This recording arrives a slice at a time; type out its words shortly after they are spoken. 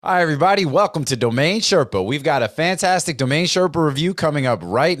Hi, everybody. Welcome to Domain Sherpa. We've got a fantastic Domain Sherpa review coming up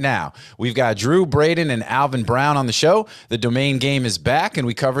right now. We've got Drew Braden and Alvin Brown on the show. The domain game is back, and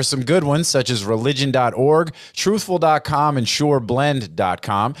we cover some good ones such as religion.org, truthful.com, and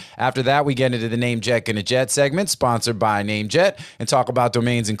sureblend.com. After that, we get into the Namejet Gonna Jet segment, sponsored by Namejet, and talk about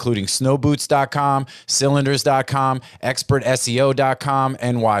domains including snowboots.com, cylinders.com, expertseo.com,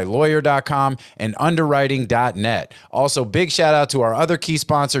 nylawyer.com, and underwriting.net. Also, big shout out to our other key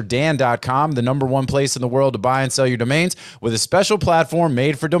sponsor, Dan.com, the #1 place in the world to buy and sell your domains with a special platform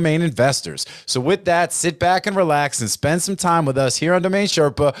made for domain investors. So with that, sit back and relax and spend some time with us here on Domain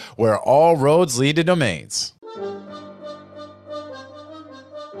Sherpa, where all roads lead to domains.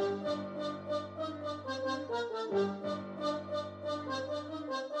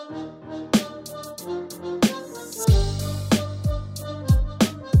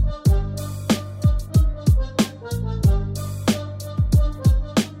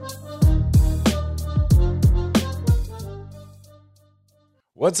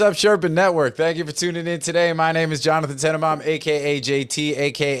 What's up, Sherpa Network? Thank you for tuning in today. My name is Jonathan Tenenbaum, a.k.a. JT,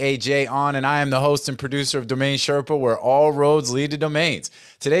 a.k.a. Jay On, and I am the host and producer of Domain Sherpa, where all roads lead to domains.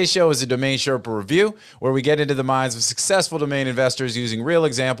 Today's show is a Domain Sherpa review, where we get into the minds of successful domain investors using real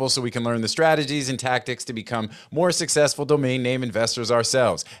examples so we can learn the strategies and tactics to become more successful domain name investors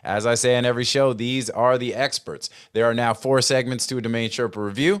ourselves. As I say on every show, these are the experts. There are now 4 segments to a Domain Sherpa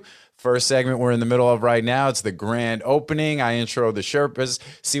review. First segment we're in the middle of right now. It's the grand opening. I intro the Sherpas,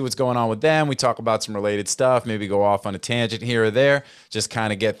 see what's going on with them. We talk about some related stuff, maybe go off on a tangent here or there, just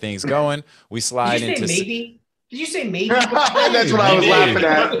kind of get things going. We slide into... maybe? Did you say maybe? That's what I was laughing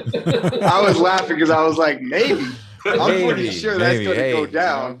at. I was laughing because I was like, maybe. I'm pretty sure that's going to go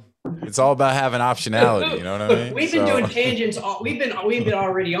down. It's all about having optionality, you know what I mean? We've been doing tangents. We've been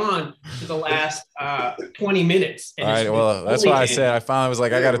already on for the last 20 minutes. All right, well, that's why I said I finally was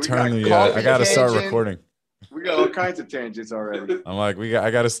like, I got to turn the, I got to start recording. We got all kinds of tangents already. I'm like, I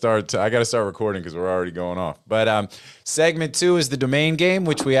got to start recording because we're already going off. But segment 2 is the domain game,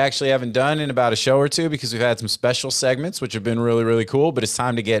 which we actually haven't done in about a show or two because we've had some special segments, which have been really, really cool. But it's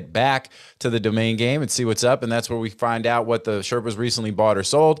time to get back to the domain game and see what's up. And that's where we find out what the Sherpas recently bought or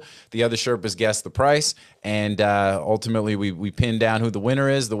sold. The other Sherpas guess the price. And ultimately, we pin down who the winner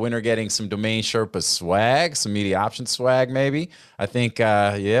is. The winner getting some Domain Sherpa swag, some media option swag, maybe. I think,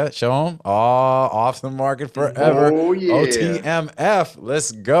 show them. Off the market forever. Oh, yeah. OTMF.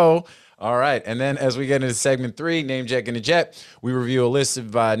 Let's go. All right. And then as we get into segment 3, Namejet Gonna Jet, we review a list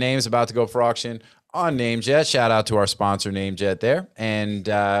of names about to go for auction on Namejet. Shout out to our sponsor, Namejet, there, and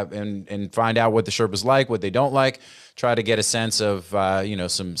find out what the Sherpas like, what they don't like. Try to get a sense of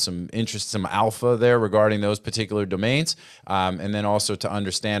some interest, some alpha there regarding those particular domains, and then also to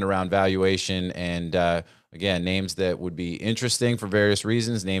understand around valuation and again, names that would be interesting for various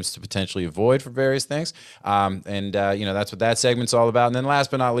reasons, names to potentially avoid for various things. That's what that segment's all about. And then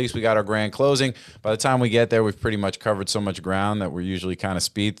last but not least, we got our grand closing. By the time we get there, we've pretty much covered so much ground that we're usually kind of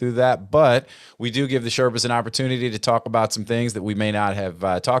speed through that. But we do give the Sherpas an opportunity to talk about some things that we may not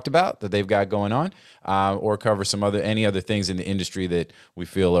have talked about that they've got going on, or cover any other things in the industry that we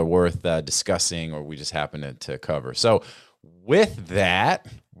feel are worth discussing or we just happen to cover. So with that,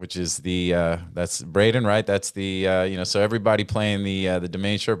 which is that's Braden, right? That's so everybody playing the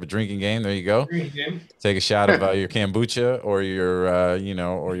Domain Sherpa drinking game. There you go. Take a shot of your kombucha or your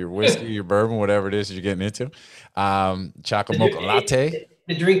or your whiskey, your bourbon, whatever it is you're getting into. Chocolate mocha latte.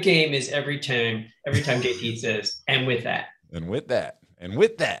 The drink game is every time JT says, and with that.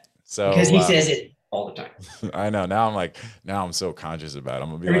 So because he says it all the time. I know. Now I'm so conscious about it. I'm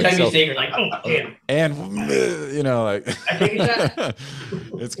gonna be every time you say it, you're like, oh damn. And I take a shot.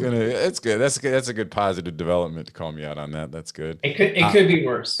 It's good. That's a good positive development to call me out on that. That's good. It could be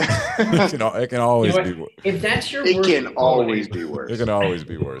worse. It can always be worse. If that's your it can always be worse. It can always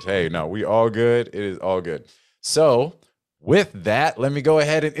be worse. Hey, no, we all good. It is all good. So with that, let me go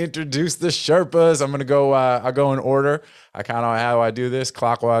ahead and introduce the Sherpas. I'm going to go, I'll go in order. I kind of how I do this,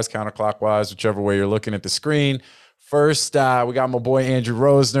 clockwise, counterclockwise, whichever way you're looking at the screen. First, we got my boy Andrew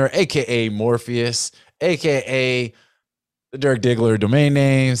Rosner, a.k.a. Morpheus, a.k.a. the Dirk Diggler domain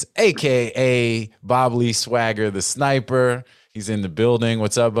names, a.k.a. Bob Lee Swagger, the sniper. He's in the building.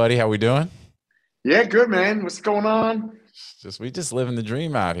 What's up, buddy? How we doing? Yeah, good, man. What's going on? We just living the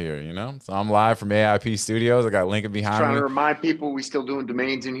dream out here, So I'm live from AIP Studios. I got Lincoln behind me. Trying to remind people we still doing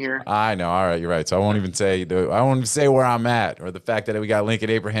domains in here. I know. All right, you're right. So I won't even say where I'm at or the fact that we got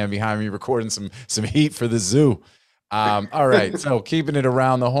Lincoln Abraham behind me recording some heat for the zoo. All right, so keeping it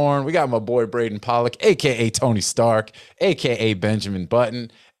around the horn, we got my boy Braden Pollock, aka Tony Stark, aka Benjamin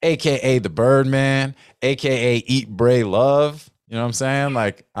Button, aka the Birdman, aka Eat, Bray, Love. You know what I'm saying?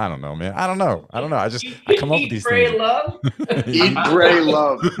 Like, I don't know, man. I don't know. I come up with these pray, things. love. Eat, pray,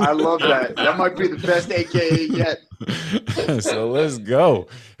 love. I love that. That might be the best AKA yet. So let's go.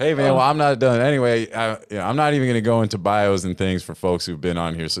 Hey, man. Well, I'm not done. Anyway, I'm not even going to go into bios and things for folks who've been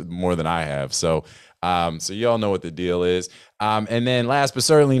on here more than I have. So y'all know what the deal is. And then last but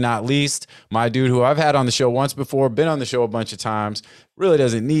certainly not least, my dude who I've had on the show once before, been on the show a bunch of times, really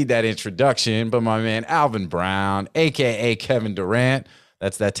doesn't need that introduction, but my man Alvin Brown, aka Kevin Durant.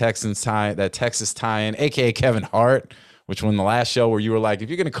 That's that Texas tie-in, aka Kevin Hart, which when the last show where you were like, if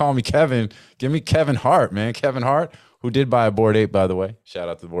you're gonna call me Kevin, give me Kevin Hart, man. Kevin Hart, who did buy a Bored Ape, by the way. Shout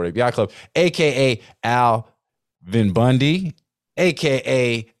out to the Bored Ape Yacht Club, aka Alvin Bundy,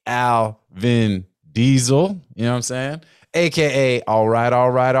 aka Alvin Diesel. You know what I'm saying? AKA all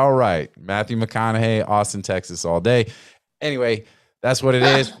right. Matthew McConaughey, Austin, Texas, all day. Anyway, that's what it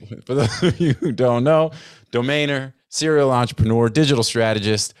is. For those of you who don't know, domainer, serial entrepreneur, digital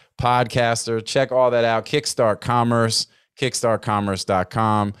strategist, podcaster. Check all that out. Kickstart Commerce,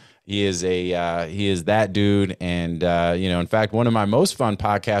 kickstartcommerce.com. He is that dude. And, in fact, one of my most fun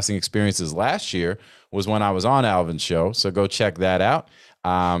podcasting experiences last year was when I was on Alvin's show. So go check that out.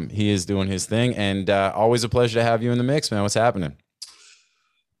 He is doing his thing, and always a pleasure to have you in the mix, man. What's happening?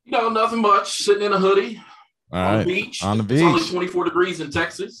 Nothing much. Sitting in a hoodie on the beach. On the beach. It's only 24 degrees in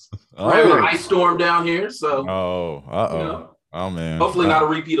Texas. Oh. We're having an ice storm down here, so. Oh man. Hopefully not a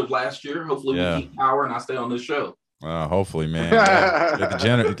repeat of last year. Hopefully we keep power and I stay on this show. Hopefully, man.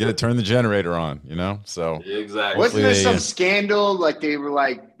 Turn the generator on. So exactly. Wasn't there some scandal? Like they were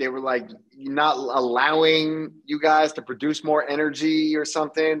like not allowing you guys to produce more energy or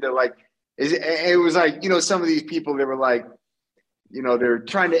something. They're like, it was like, some of these people, they were like, they're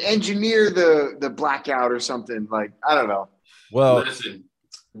trying to engineer the blackout or something. Like, I don't know. Well, listen,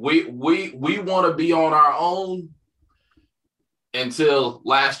 we want to be on our own until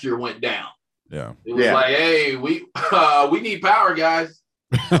last year went down. Yeah. It was like, hey, we need power, guys.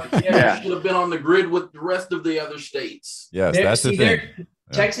 Like, we should have been on the grid with the rest of the other states. Yes, that's the thing.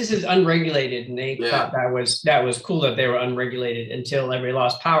 Texas is unregulated, and they thought that was cool that they were unregulated until they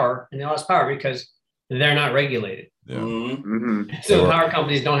lost power, and they lost power because they're not regulated. Yeah. Mm-hmm. So power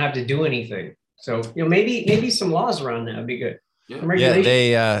companies don't have to do anything. So maybe some laws around that would be good.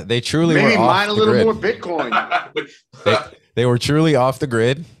 Yeah, they truly maybe were mine off a little grid. more Bitcoin. They were truly off the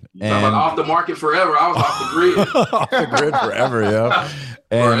grid. And off the market forever. I was off the grid. Off the grid forever, yeah.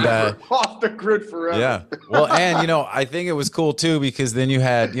 And off the grid forever. Yeah. Well, and I think it was cool too, because then you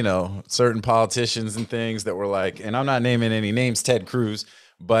had, certain politicians and things that were like, and I'm not naming any names, Ted Cruz,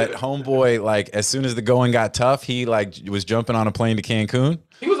 but homeboy, like as soon as the going got tough, he like was jumping on a plane to Cancun.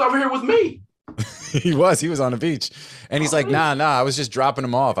 He was over here with me. He was on the beach. And he's like, nah, I was just dropping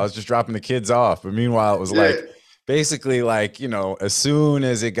them off. I was just dropping the kids off. But meanwhile, it was like, basically like, as soon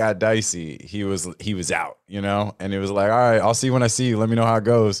as it got dicey, he was out, and it was like, all right, I'll see you when I see you. Let me know how it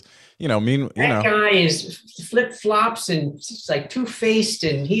goes. That guy is flip flops and it's like two-faced,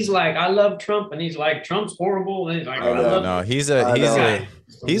 and he's like, I love Trump, and he's like, Trump's horrible. And he's like,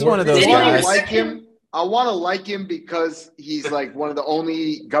 he's one of those guys. I want to like him because he's like one of the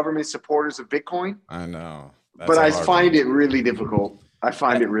only government supporters of Bitcoin. I know. But I find it really difficult. That's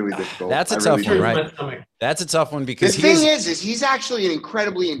a tough one, right? That's a tough one because the thing is he's actually an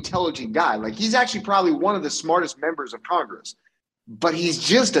incredibly intelligent guy. Like he's actually probably one of the smartest members of Congress, but he's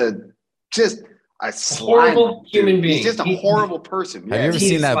just a horrible human being. He's just a horrible person. Have you ever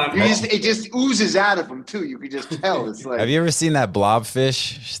seen that? It just oozes out of him too. You could just tell. It's like. Have you ever seen that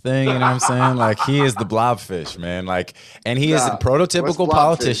blobfish thing? You know what I'm saying? Like he is the blobfish, man. Like, and he is a prototypical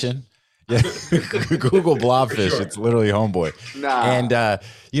politician. Yeah, Google blobfish. Sure. It's literally homeboy. And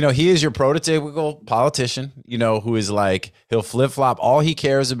he is your prototypical politician. Who is like he'll flip flop. All he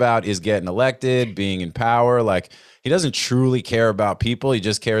cares about is getting elected, being in power. Like he doesn't truly care about people. He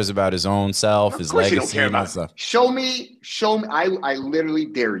just cares about his own self, his legacy, and all stuff. Show me. I literally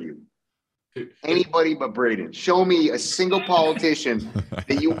dare you. Anybody but Braden. Show me a single politician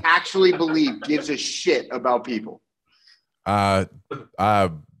that you actually believe gives a shit about people. Braden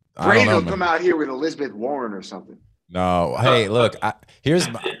will come out here with Elizabeth Warren or something. No, hey, look. Here's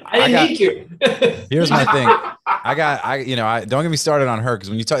my thing. I don't get me started on her because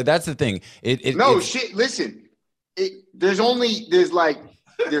when you talk, that's the thing. Listen. There's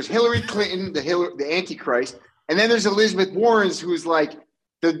Hillary Clinton, the Antichrist, and then there's Elizabeth Warren, who's like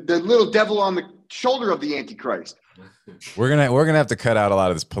the little devil on the shoulder of the Antichrist. We're gonna have to cut out a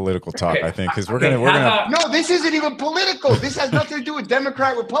lot of this political talk, I think, because we're gonna. No, this isn't even political. This has nothing to do with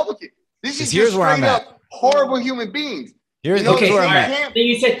Democrat, Republican. This is here's just where I'm straight at. up horrible human beings. Here's where I'm at.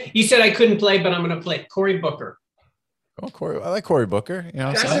 You said I couldn't play, but I'm gonna play Cory Booker. Oh, Cory, I like Cory Booker. You know what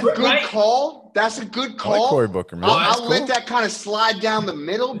I'm That's saying? a good Right. call. That's a good I like call. Cory Booker, man. That's I'll cool. let that kind of slide down the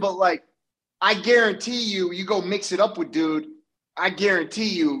middle, but like, I guarantee you go mix it up with dude. I guarantee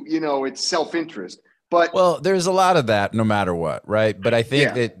you, it's self-interest. But Well, there's a lot of that, no matter what, right? But I think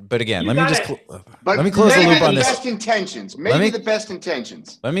Yeah. that. But again, You let me gotta- just but let me close the maybe loop on this. Best intentions. Let Maybe me- the best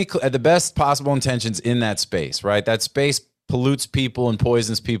intentions. Let me the best possible intentions in that space, right? That space pollutes people and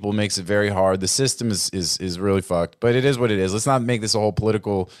poisons people, makes it very hard. The system is really fucked, but it is what it is. Let's not make this a whole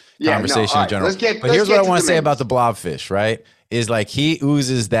political conversation all in right, general. let's But here's get what I to want to say domains. about the blobfish, right? Is like he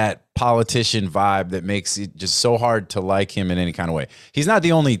oozes that politician vibe that makes it just so hard to like him in any kind of way. He's not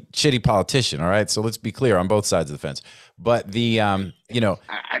the only shitty politician, all right? So let's be clear on both sides of the fence. But the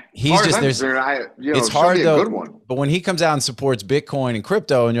he's Far as just I'm there's concerned, it's show hard me a though. good one. But when he comes out and supports Bitcoin and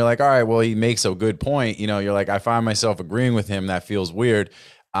crypto, and you're like, all right, well, he makes a good point. You're like, I find myself agreeing with him. That feels weird.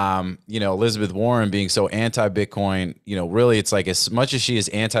 Elizabeth Warren being so anti-Bitcoin, really, it's like as much as she is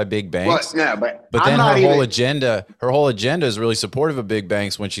anti-big banks. Well, yeah, but But I'm then not her whole even- agenda is really supportive of big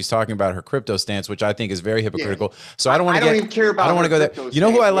banks when she's talking about her crypto stance, which I think is very hypocritical. So I don't want to I don't even care about I don't want to her go there. crypto You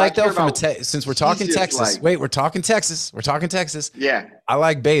know who I stance. like I care though about- since we're talking just Texas. like- Wait, we're talking Texas. We're talking Texas. Yeah. I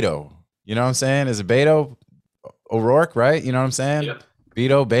like Beto. You know what I'm saying? Is it Beto O'Rourke, right? You know what I'm saying? Yep.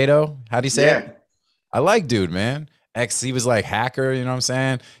 Beto. How do you say Yeah. it? I like dude, man. He was like hacker, you know what I'm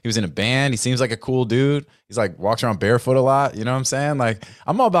saying? He was in a band. He seems like a cool dude. He's like walks around barefoot a lot, you know what I'm saying? Like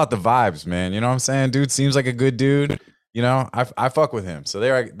I'm all about the vibes, man. You know what I'm saying? Dude seems like a good dude. I fuck with him. So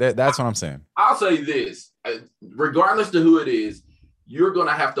that's what I'm saying. I'll say this, regardless to who it is, you're going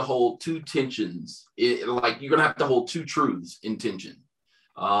to have to hold two tensions. You're going to have to hold two truths in tension.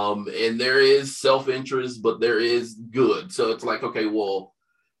 And there is self-interest, but there is good. So it's like, okay, well,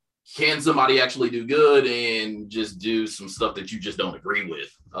 can somebody actually do good and just do some stuff that you just don't agree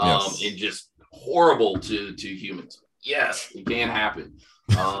with? Yes. And just horrible to humans. Yes, it can happen.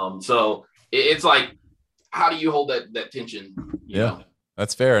 So it's like, how do you hold that tension? You know?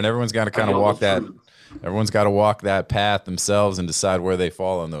 That's fair. And everyone's got to kind of walk that. Everyone's got to walk that path themselves and decide where they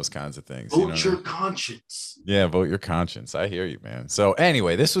fall on those kinds of things. Vote your conscience. Yeah, vote your conscience. I hear you, man. So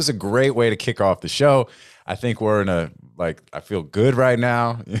anyway, this was a great way to kick off the show. I think we're in I feel good right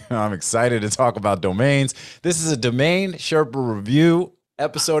now. I'm excited to talk about domains. This is a Domain Sherpa review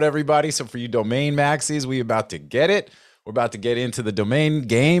episode, everybody. So for you domain maxis, we about to get it. We're about to get into the domain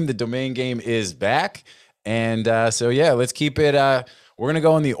game. The domain game is back. And so, yeah, let's keep it. We're going to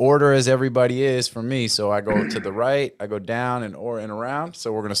go in the order as everybody is for me. So I go to the right, I go down and around.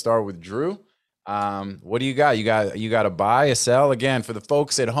 So we're going to start with Drew. What do you got? You got a buy, a sell? Again, for the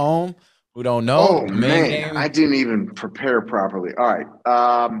folks at home who don't know. Oh, man. I didn't even prepare properly. All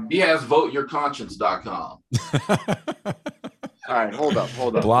right. He has voteyourconscience.com. All right. Hold up.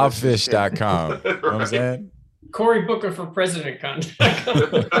 Blobfish.com. You know what I'm saying? Cory Booker for president contract.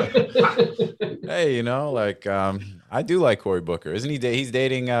 Hey, I do like Cory Booker. Isn't he? He's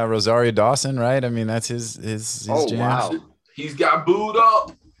dating Rosario Dawson, right? I mean, that's his jam. Wow. He's got booed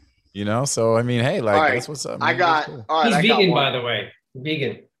up. So I mean, hey, like All right. that's what's up. I man. got. That's cool. All right. He's I got vegan, one. by the way.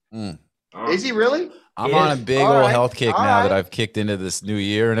 Vegan. Is he really? I'm He on a is. big All old right. health kick All now that right. I've kicked into this new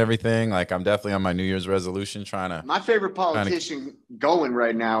year and everything. Like I'm definitely on my New Year's resolution trying to. My favorite politician going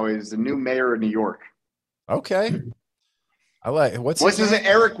right now is the new mayor of New York. Okay. I like what's What's his his name?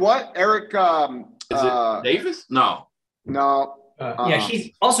 name? Eric what? Eric Is it Davis? No. no. Yeah,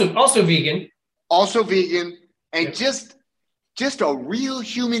 he's also vegan. Also vegan and Yeah. just a real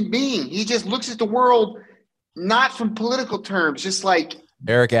human being. He just looks at the world not from political terms, just like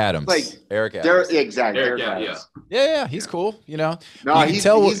Eric Adams. Like, Eric Adams. there exactly. Eric, Eric yeah, Adams. Yeah, he's cool. No, You can he's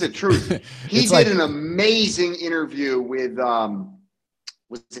tell the truth. He It's did like- an amazing interview with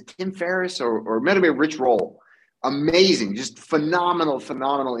was it Tim Ferriss or it might have been Rich Roll. Amazing, just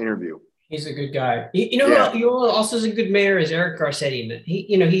phenomenal interview. He's a good guy. Yeah. You know, also is a good mayor is Eric Garcetti.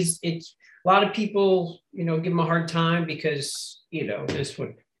 It's a lot of people, give him a hard time because, there's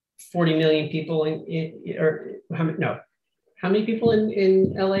 40 million people how many people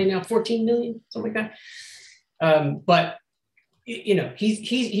in LA now? 14 million, something like that. But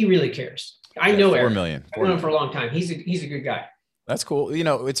he really cares. I know 4 Eric. million. I've known him for a long time. He's a good guy. That's cool.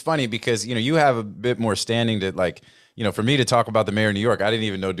 It's funny because, you have a bit more standing to for me to talk about the mayor of New York, I didn't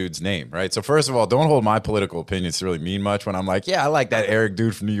even know dude's name, right? So first of all, don't hold my political opinions to really mean much when I'm like, yeah, I like that Eric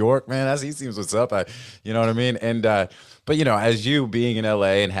dude from New York, man. He seems what's up. You know what I mean? And, but as you being in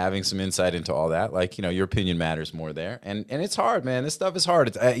LA and having some insight into all that, your opinion matters more there. And it's hard, man. This stuff is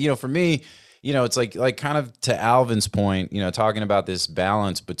hard. It's, for me, it's like kind of to Alvin's point, talking about this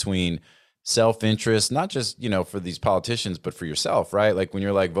balance between self-interest, not just, for these politicians, but for yourself, right? Like when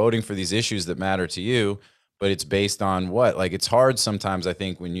you're like voting for these issues that matter to you, but it's based on what? Like, it's hard sometimes, I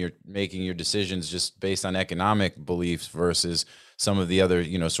think, when you're making your decisions just based on economic beliefs versus some of the other,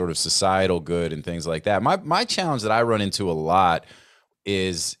 sort of societal good and things like that. My challenge that I run into a lot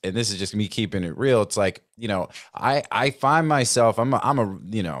is, and this is just me keeping it real. It's like, I find myself,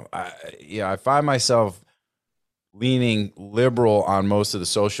 I find myself leaning liberal on most of the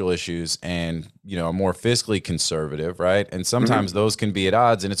social issues and, more fiscally conservative. Right. And sometimes those can be at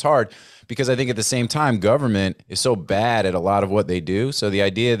odds, and it's hard because I think at the same time, government is so bad at a lot of what they do. So the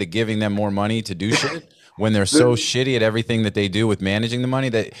idea that giving them more money to do shit when they're so shitty at everything that they do with managing the money,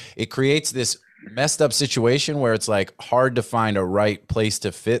 that it creates this messed up situation where it's like hard to find a right place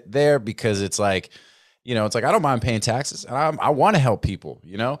to fit there, because it's like, it's like, I don't mind paying taxes and I want to help people,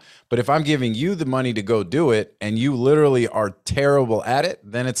 but if I'm giving you the money to go do it and you literally are terrible at it,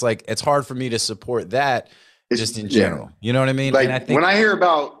 then it's like, it's hard for me to support that just in general. Yeah. You know what I mean? Like, and I think when I hear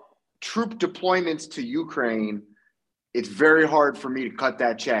about troop deployments to Ukraine, it's very hard for me to cut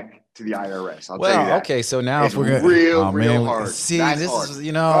that check to the IRS. I'll tell you that. Okay, so now it's if we're real hard. See, That's this hard. is,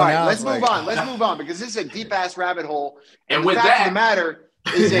 all right, let's move on. Let's move on, because this is a deep ass rabbit hole. And the with fact that, of the matter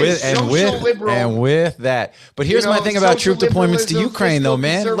is with that. But here's my thing about troop deployments to Ukraine, though,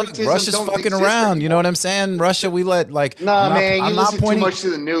 man. Look, Russia's fucking around. You know what I'm saying? Russia, we let I'm not pointing too much to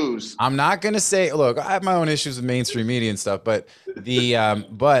the news. I'm not gonna say. Look, I have my own issues with mainstream media and stuff, but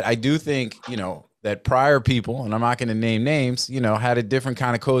but I do think that prior people, and I'm not going to name names, had a different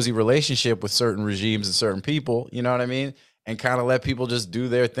kind of cozy relationship with certain regimes and certain people, you know what I mean? And kind of let people just do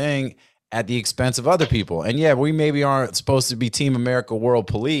their thing at the expense of other people. And yeah, we maybe aren't supposed to be Team America World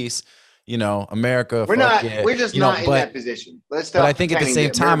Police, America. We're not, we're just not in that position. Let's stop. But I think at the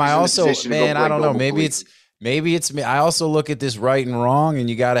same time, I also, man, I don't know, maybe it's me. I also look at this right and wrong, and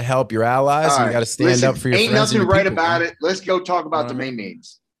you got to help your allies, and you got to stand up for your friends. Ain't nothing right people, about it. Let's go talk about domain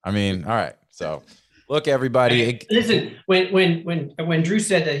names. I mean, all right. So, look, everybody. Listen, when Drew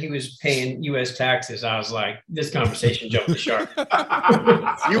said that he was paying U.S. taxes, I was like, this conversation jumped the shark.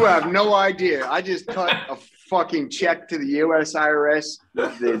 You have no idea. I just cut a fucking check to the U.S. IRS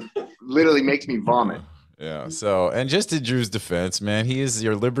that literally makes me vomit. Yeah. So, and just to Drew's defense, man, he is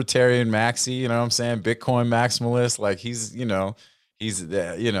your libertarian maxi. You know what I'm saying? Bitcoin maximalist. Like he's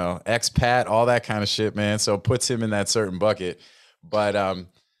expat, all that kind of shit, man. So puts him in that certain bucket. But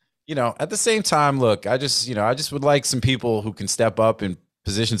at the same time, look, I just would like some people who can step up in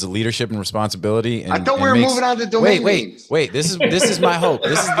positions of leadership and responsibility. And, I thought we were moving on to domain names. Wait. This is my hope.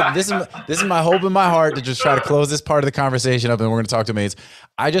 This is my hope in my heart to just try to close this part of the conversation up, and we're going to talk domains.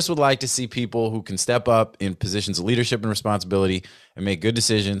 I just would like to see people who can step up in positions of leadership and responsibility and make good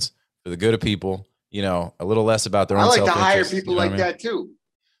decisions for the good of people. A little less about their own. I like to self-interest, hire people like that too.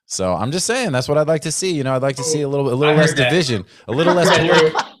 So I'm just saying that's what I'd like to see. I'd like to see a little less division, a little less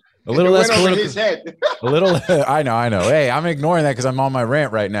political. A little less political. His head. A little. I know. Hey, I'm ignoring that because I'm on my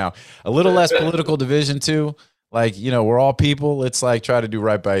rant right now. A little less political division too. Like we're all people. Let's like try to do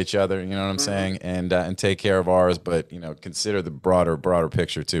right by each other. You know what I'm saying? And take care of ours, but consider the broader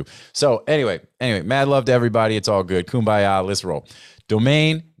picture too. So anyway, mad love to everybody. It's all good. Kumbaya. Let's roll.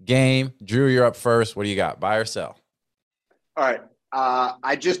 Domain game. Drew, you're up first. What do you got? Buy or sell? All right.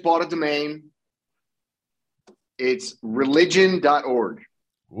 I just bought a domain. It's religion.org.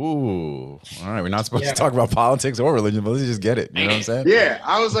 Ooh, all right. We're not supposed to talk about politics or religion, but let's just get it. You know what I'm saying? Yeah.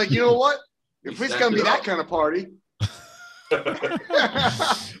 I was like, you know what? If it's going to be that kind of party.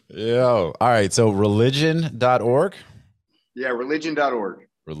 Yo. All right. So religion.org? Yeah, religion.org.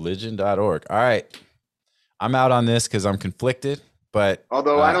 Religion.org. All right. I'm out on this because I'm conflicted, but.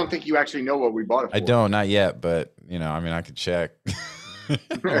 Although I don't think you actually know what we bought it for. I don't, not yet, but, I could check.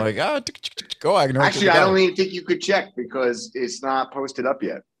 Like, go. I don't even think you could check because it's not posted up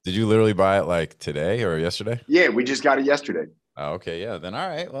yet. Did you literally buy it like today or yesterday? Yeah, we just got it yesterday. Oh, okay, yeah. Then all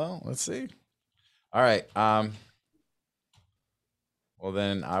right. Well, let's see. All right. Well,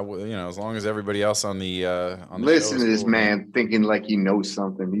 then I will. As long as everybody else on the listen to this man thinking like he knows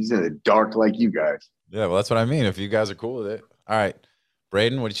something. He's in the dark like you guys. Yeah, well, that's what I mean. If you guys are cool with it, all right.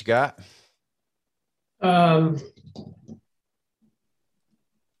 Braden, what did you got?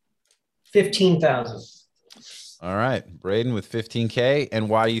 15,000. All right, Braden with 15K. And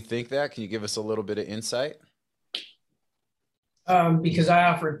why do you think that? Can you give us a little bit of insight? Because I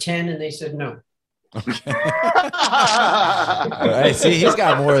offered 10 and they said no. Okay. Hey, see, he's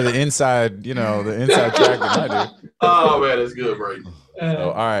got more of the inside, the inside track than I do. Oh man, that's good, Braden.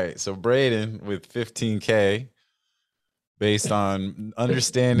 So, all right, so Braden with 15K, based on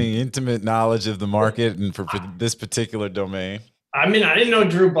understanding, intimate knowledge of the market, and for this particular domain. I mean, I didn't know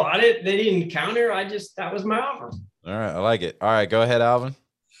Drew bought it. They didn't counter. That was my offer. All right. I like it. All right. Go ahead, Alvin.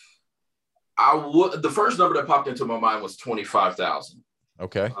 The first number that popped into my mind was 25,000.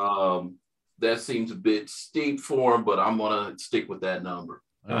 Okay. That seems a bit steep for him, but I'm gonna stick with that number.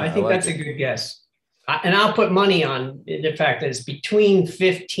 I think that's a good guess. And I'll put money on the fact that it's between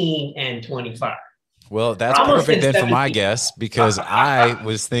 15 and 25. Well, that's perfect then for my guess, because I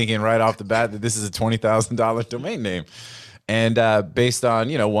was thinking right off the bat that this is a $20,000 domain name. And based on,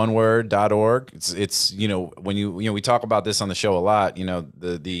 oneword.org, it's when we talk about this on the show a lot,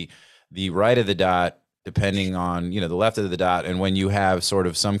 the right of the dot, depending on, the left of the dot. And when you have sort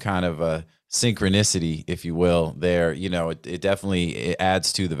of some kind of a synchronicity, if you will, there, it definitely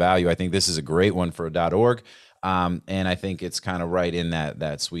adds to the value. I think this is a great one for a .org. And I think it's kind of right in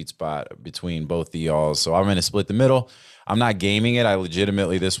that sweet spot between both the y'all. So I'm going to split the middle. I'm not gaming it. I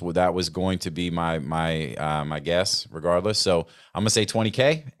legitimately, that was going to be my guess regardless. So I'm going to say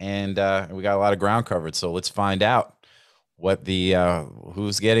 20K, and we got a lot of ground covered. So let's find out what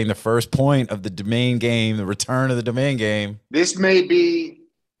who's getting the first point of the domain game, the return of the domain game. This may be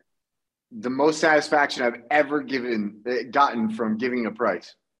the most satisfaction I've ever gotten from giving a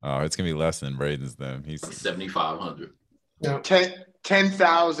price. Oh, it's gonna be less than Braden's then. He's 7,500. No.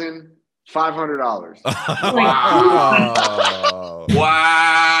 $10,500. Wow.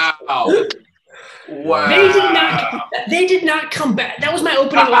 Wow. They did not come back. That was my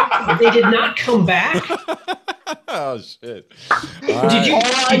opening offer. They did not come back. Oh shit. All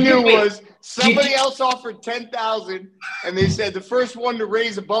I knew was somebody else offered 10,000, and they said the first one to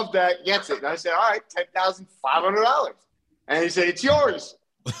raise above that gets it. And I said, all right, $10,500. And he said, it's yours.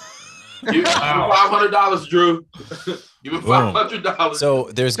 Give him $500, Drew. Give him $500. So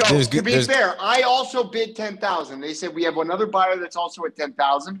to be fair, I also bid 10,000. They said we have another buyer that's also at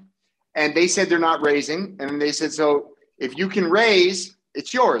 10,000, and they said they're not raising. And they said, so if you can raise,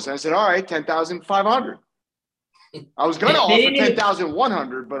 it's yours. And I said, all right, 10,500. I was going to offer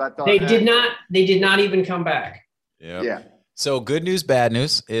 10,100, but I thought they did not. They did not even come back. Yeah. So good news, bad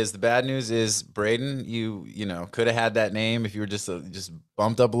news is the bad news is Braden, you could have had that name if you were just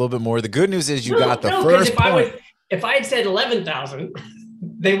bumped up a little bit more. The good news is you got the first point. If I had said 11,000,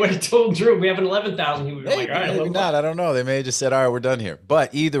 they would have told Drew we have an 11,000. He would be like, all right, maybe not. I don't know. They may have just said, all right, we're done here.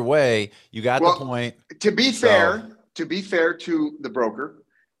 But either way, you got the point. To be fair to the broker,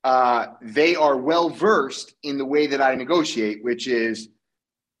 they are well versed in the way that I negotiate, which is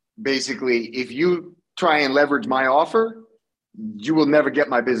basically if you try and leverage my offer, you will never get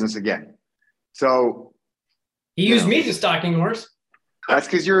my business again. So he used me as a stalking horse. That's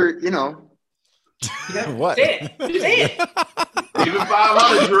because you're, what? Say it. Give him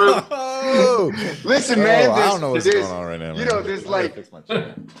 500, Drew. Oh. Listen, man. I don't know what's going on right now.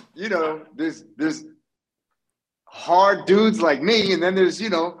 There's there's hard dudes like me, and then there's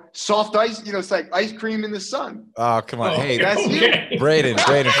soft ice. It's like ice cream in the sun. Oh, come on. Hey, that's you. Braden,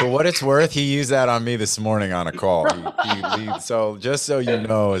 for what it's worth, he used that on me this morning on a call. So just so you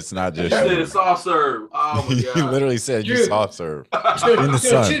know, it's not just you. Soft serve. Oh my God. He literally said you soft serve in the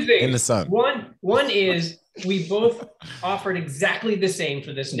sun. In the sun. One is we both offered exactly the same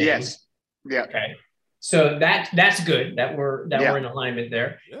for this name. Yes. Yeah. Okay. So that's good that we're in alignment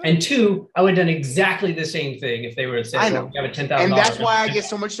there. Yeah. And two, I would have done exactly the same thing if they were to say, we have a $10,000. And that's why I get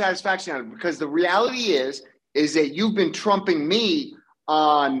so much satisfaction out of it, because the reality is that you've been trumping me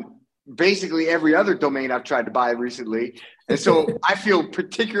on basically every other domain I've tried to buy recently. And so I feel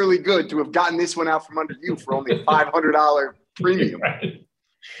particularly good to have gotten this one out from under you for only $500 premium. Right.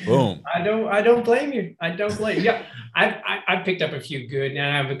 Boom. I don't blame you. I don't blame you. Yeah, I've picked up a few good, and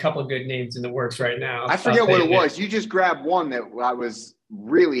I have a couple of good names in the works right now. I forget what it was. You just grabbed one that I was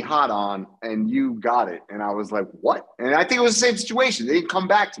really hot on, and you got it. And I was like, what? And I think it was the same situation. They didn't come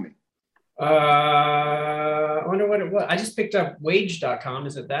back to me. I wonder what it was. I just picked up wage.com.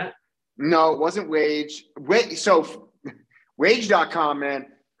 Is it that? No, it wasn't Wage. So wage.com, man,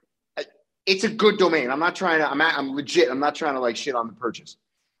 it's a good domain. I'm not trying to, I'm legit. I'm not trying to like shit on the purchase.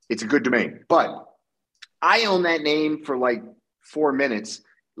 It's a good domain, but I own that name for like 4 minutes,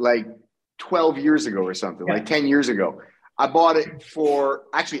 like 12 years ago or something, like 10 years ago. I bought it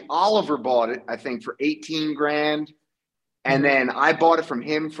actually Oliver bought it, I think for 18 grand. And then I bought it from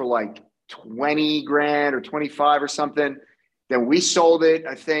him for like 20 grand or 25 or something. Then we sold it,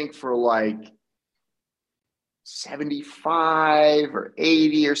 I think for like 75 or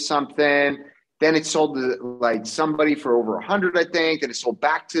 80 or something. Then it sold to like somebody for over 100, I think. Then it sold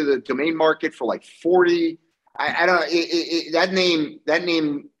back to the domain market for like 40. I don't know. That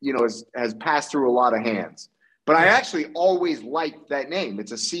name, has passed through a lot of hands. But I actually always liked that name.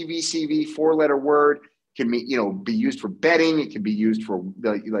 It's a CVCV 4-letter word. Can be, be used for betting. It can be used for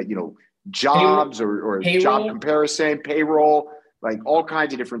jobs or job comparison, payroll. like all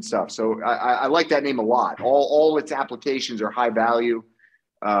kinds of different stuff. So I like that name a lot. All its applications are high value.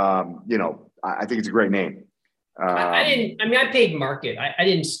 You know, I think it's a great name. I didn't. I mean, I paid market. I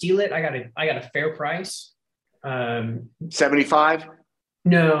didn't steal it. I got a fair price. 75.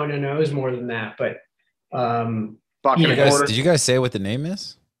 No. It was more than that. But Buck and a quarter. Did you guys say what the name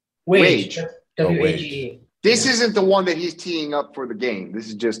is? Wage. Oh, WAGE. This isn't the one that he's teeing up for the game. This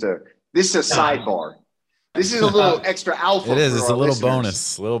is just a sidebar. This is a little extra alpha. It is. for It's our a little listeners.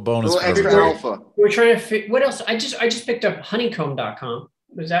 bonus. Little bonus. A little for extra everybody. alpha. We're trying to what else? I just picked up honeycomb.com.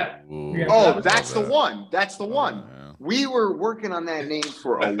 Was that? Ooh. Yeah. Oh, that's the one. That's the one. Yeah. We were working on that name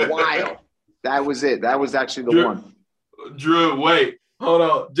for a while. That was it. That was actually the Drew, one. Drew, wait, hold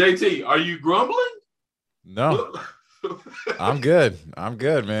on. JT, are you grumbling? No, I'm good. I'm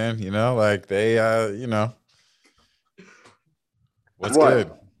good, man. You know, like they, you know, what's What?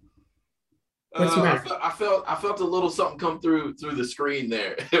 good? What's the matter? I felt a little something come through the screen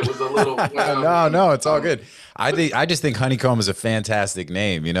there. It was a little. No, it's all good. I just think Honeycomb is a fantastic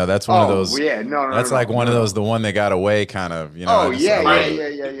name. You know, that's one of those. Yeah, no. That's like one of those, the one that got away kind of. You know. Oh I just- yeah, I yeah,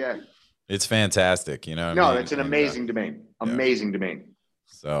 love it. yeah. It's fantastic. You know. what I No, mean? that's an And, amazing domain. Amazing domain.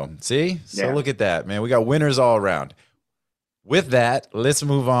 So see, Yeah. look at that, man. We got winners all around. With that, let's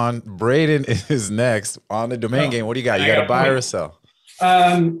move on. Braden is next on the domain game. What do you got? You I got got to buy a or point. sell?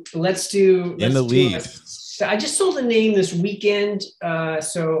 Let's do In the lead. I just sold a name this weekend,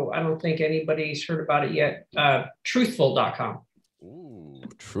 so I don't think anybody's heard about it yet. Truthful.com. Ooh,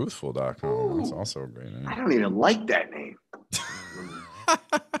 truthful.com. That's also a great name. I don't even like that name.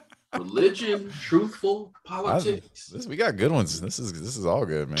 Religion, truthful, politics. We got good ones. This is all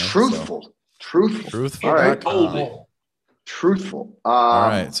good, man. Truthful. Truthful. Truthful. All right. Hold it. Truthful. All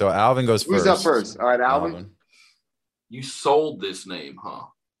right. So Alvin goes first. Who's up first? All right, Alvin. You sold this name, huh?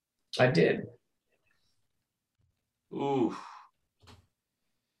 I did. Ooh.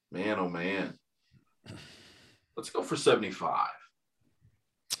 Man, oh man. Let's go for 75.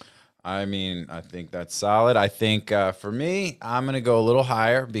 I mean, I think that's solid. I think for me, I'm going to go a little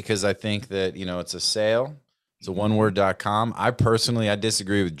higher because I think that, you know, it's a sale. It's a oneword.com. I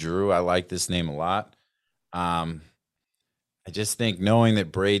disagree with Drew. I like this name a lot. I just think knowing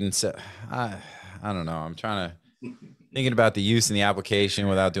that Braden said, I don't know. I'm thinking about the use in the application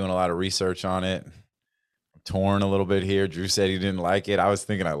without doing a lot of research on it. I'm torn a little bit here. Drew said he didn't like it. I was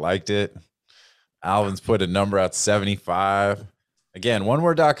thinking I liked it. Alvin's put a number out 75. Again,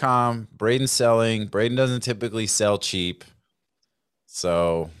 oneword.com, Braden selling. Braden doesn't typically sell cheap.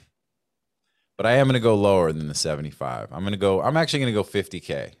 So, but I am going to go lower than the 75. I'm actually going to go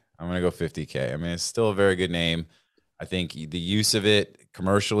 50K. I'm going to go 50K. I mean, it's still a very good name. I think the use of it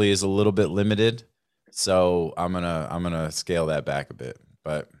commercially is a little bit limited. So I'm going to scale that back a bit,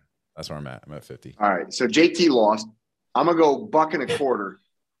 but that's where I'm at. I'm at 50. All right. So JT lost. I'm going to go buck and a quarter.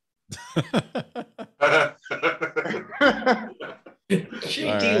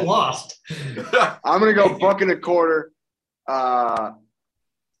 JT right. lost. I'm going to go buck and a quarter. And,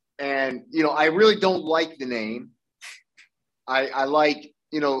 you know, I really don't like the name. I like,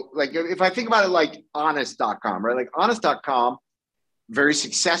 you know, like if I think about it like honest.com, right? Like honest.com, very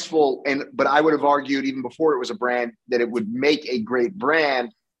successful. But I would have argued even before it was a brand that it would make a great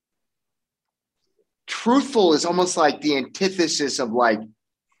brand. Truthful is almost like the antithesis of like,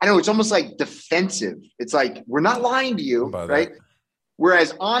 I know it's almost like defensive. It's like, we're not lying to you, right? That?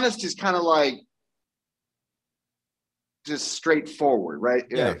 Whereas honest is kind of like just straightforward, right?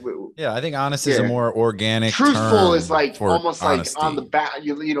 Yeah. Yeah, I think honest is a Yeah. more organic Truthful term is like for almost honesty. like on the back,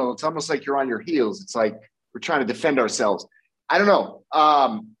 you know, it's almost like you're on your heels. It's like we're trying to defend ourselves. I don't know.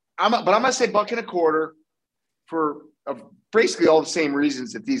 I'm gonna say buck and a quarter for basically all the same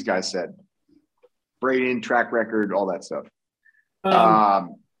reasons that these guys said. Braden, track record, all that stuff.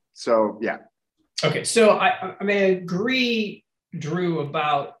 So yeah. Okay, so I mean, I agree, Drew,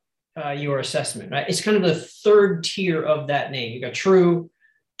 about your assessment. Right? It's kind of the third tier of that name. You got true,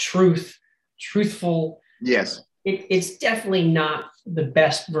 truth, truthful. Yes. It's definitely not the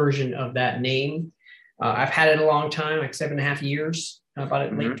best version of that name. I've had it a long time, like 7.5 years. I bought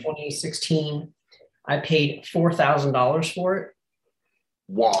it in late 2016. I paid $4,000 for it.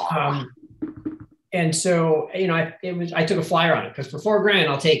 Wow. And so, you know, I took a flyer on it because for $4,000,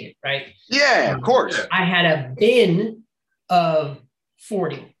 I'll take it, right? Yeah, of course. I had a bin of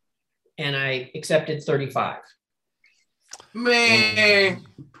 40 and I accepted 35. Man.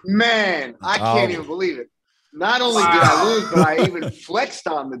 Man, I can't even believe it. Not only did I lose, but I even flexed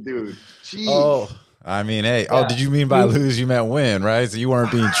on the dude. Jeez. Oh, I mean, hey. Yeah. Oh, did you mean by lose? You meant win, right? So you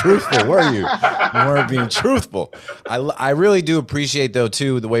weren't being truthful, were you? You weren't being truthful. I really do appreciate though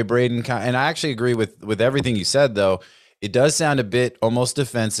too the way Braden and I actually agree with everything you said though. it does sound a bit almost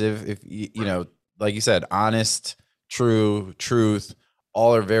defensive. If you know, like you said, honest, true, truth,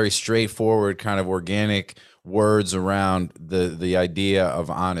 all are very straightforward, kind of organic words around the idea of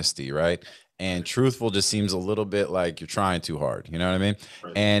honesty, right? And truthful just seems a little bit like you're trying too hard. You know what I mean?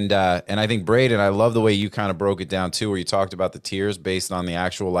 Right. And I think Braden, I love the way you kind of broke it down too, where you talked about the tiers based on the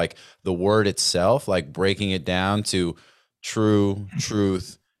actual like the word itself, like breaking it down to true,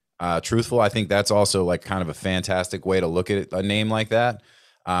 truth, truthful. I think that's also like kind of a fantastic way to look at it, a name like that.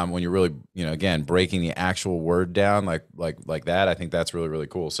 When you're really, you know, again, breaking the actual word down like that, I think that's really, really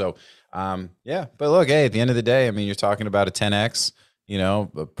cool. So, yeah, but look, hey, at the end of the day, I mean, you're talking about a 10x, you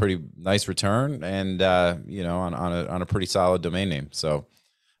know, a pretty nice return, and you know, on a pretty solid domain name. So,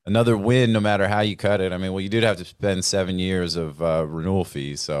 another win, no matter how you cut it. I mean, well, you did have to spend 7 years of renewal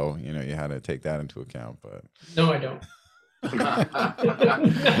fees, so you know you had to take that into account. But No, I don't. Yeah,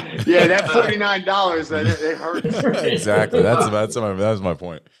 that $49 that it hurts. exactly, that's my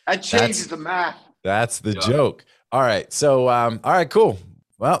point. That changes the math. That's the joke. All right, so all right, cool.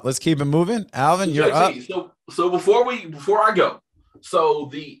 Well, let's keep it moving. Alvin, you're up. So before I go, so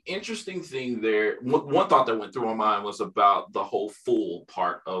the interesting thing there, one thought that went through my mind was about the whole full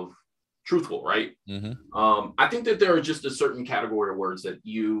part of truthful, right? Mm-hmm. I think that there are just a certain category of words that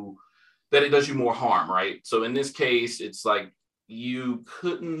it does you more harm, right? So in this case, it's like you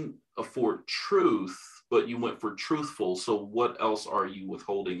couldn't afford truth, but you went for truthful. So what else are you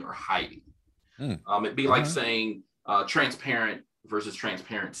withholding or hiding? It'd be like saying transparent versus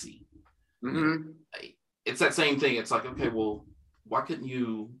transparency. Mm-hmm. It's that same thing. It's like, okay, well, why couldn't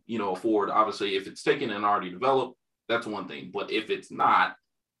you afford? Obviously, if it's taken and already developed, that's one thing. But if it's not,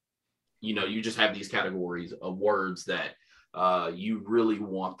 you just have these categories of words that you really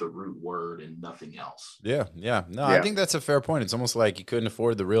want the root word and nothing else. Yeah. No, I think that's a fair point. It's almost like you couldn't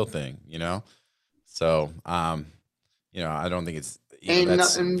afford the real thing, you know? So, you know, I don't think it's ain't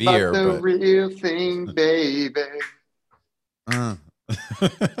that's nothing severe, but the but real thing, baby.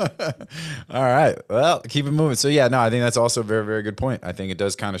 all right. Well, keep it moving. So yeah, no, I think that's also a very, very good point. I think it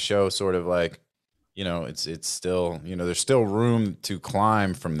does kind of show sort of like, you know, it's still, you know, there's still room to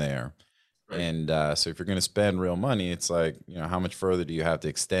climb from there. Right. And so if you're going to spend real money, it's like, you know, how much further do you have to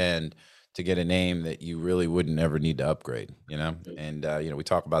extend to get a name that you really wouldn't ever need to upgrade, you know? And, you know, we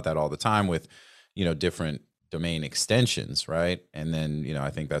talk about that all the time with, you know, different domain extensions, right? And then, you know, I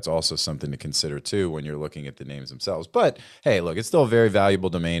think that's also something to consider too when you're looking at the names themselves. But hey, look, it's still a very valuable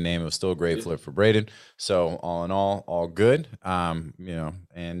domain name. It was still a great flip for Braden. So all in all good. You know,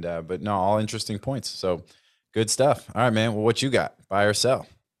 and but no, all interesting points. So good stuff. All right, man. Well, what you got? Buy or sell?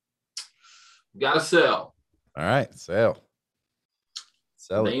 Gotta sell. All right, sell.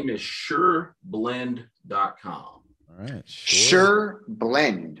 Sell Name is sureblend.com. All right. Sure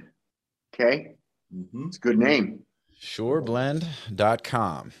Blend. Okay. Mm-hmm. It's a good name.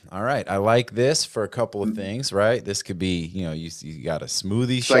 Sureblend.com. All right. I like this for a couple of things, right? This could be, you know, you got a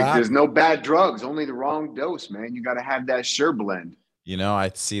smoothie It's shop. like there's no bad drugs, only the wrong dose, man. You got to have that Sure Blend. You know, I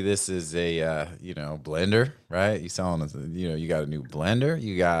see this as a, you know, blender, right? You selling, you know, you got a new blender.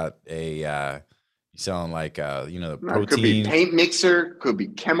 You got a, you selling like, you know, the protein. It could be paint mixer, could be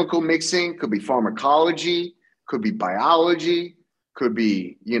chemical mixing, could be pharmacology, could be biology, could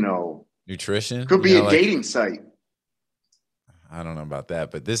be, you know, nutrition. Could be a dating site. I don't know about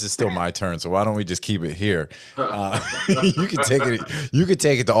that, but this is still my turn. So why don't we just keep it here? You can take it. You could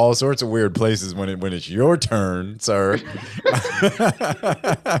take it to all sorts of weird places when it's your turn, sir.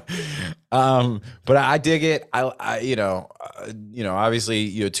 But I dig it. I you know, obviously,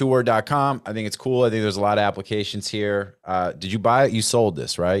 you know, twoword.com. I think it's cool. I think there's a lot of applications here. Did you buy it? You sold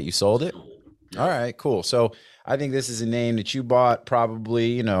this, right? You sold it. All right, cool. So I think this is a name that you bought probably,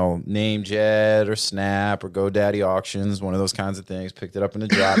 you know, NameJet or Snap or GoDaddy Auctions, one of those kinds of things. Picked it up in the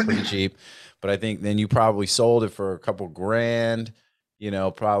drop pretty cheap. But I think then you probably sold it for a couple grand, you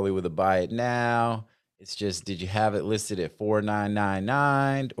know, probably with a buy it now. It's just, did you have it listed at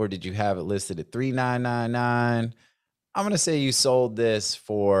 $4,999 or did you have it listed at $3,999? I'm going to say you sold this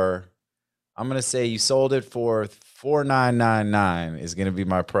for, I'm going to say you sold it for $4,999 is going to be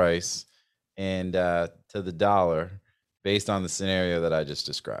my price. And to the dollar based on the scenario that I just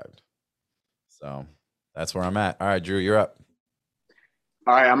described. So that's where I'm at. All right, Drew, you're up.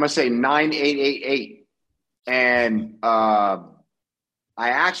 All right, I'm going to say 9888. And I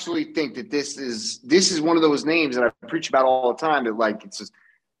actually think that this is one of those names that I preach about all the time that like it's just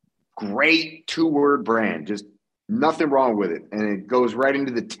great two-word brand, just nothing wrong with it. And it goes right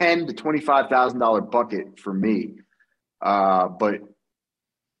into the $10,000 to $25,000 bucket for me. But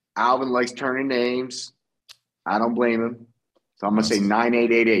Alvin likes turning names. I don't blame him. So I'm going to say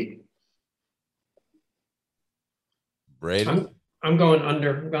 9888. Braden? I'm going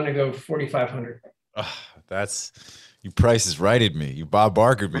under. I'm going to go 4,500. That's you Price is righted me. You Bob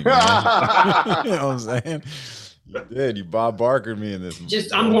Barkered me, man. You know what I'm saying? You did. You Bob Barkered me in this.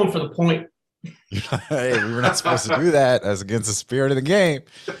 Just I'm going for the point. Hey, we were not supposed to do that. That's against the spirit of the game.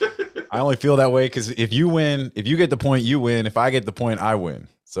 I only feel that way because if you win, if you get the point, you win. If I get the point, I win.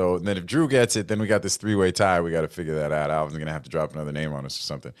 So then if Drew gets it, then we got this 3-way tie. We got to figure that out. Alvin's going to have to drop another name on us or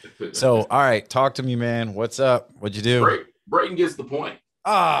something. So, all right, talk to me, man. What's up? What'd you do? Brayton gets the point.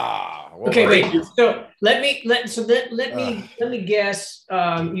 Okay, wait. So let me guess.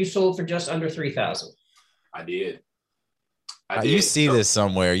 You sold for just under 3,000. I did. You see this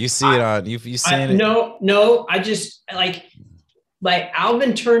somewhere. You see it on you seen it? No. I just like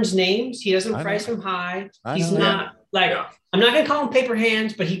Alvin turns names. He doesn't price them high. He's not I'm not gonna call him paper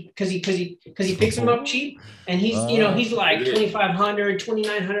hands, but because he picks them up cheap, and he's he's like 2,500,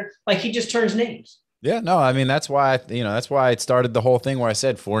 2,900. Like he just turns names. Yeah, no, I mean that's why it started the whole thing where I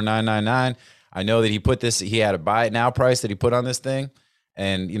said 4,999. I know that he had a buy it now price that he put on this thing,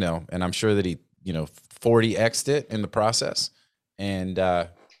 and and I'm sure that he 40x'd it in the process. And,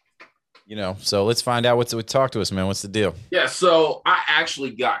 so let's find out talk to us, man. What's the deal? Yeah. So I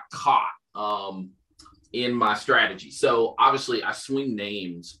actually got caught in my strategy. So obviously I swing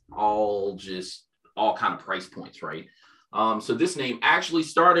names all kind of price points, right? So this name actually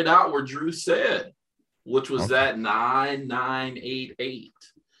started out where Drew said, which was that 9988.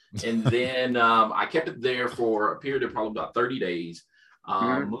 And then I kept it there for a period of probably about 30 days,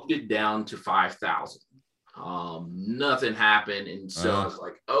 moved it down to 5,000. Nothing happened. And so I was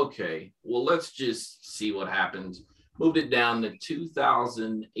like, okay, well, let's just see what happens. Moved it down to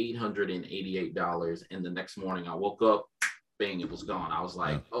 $2,888. And the next morning I woke up, bang, it was gone. I was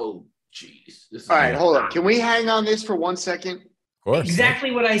like, oh, geez. All right, hold up. Can we hang on this for 1 second? Of course.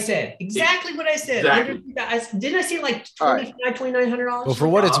 Exactly what I said. Exactly what I said. Exactly. Didn't I say like $2,900? Well, for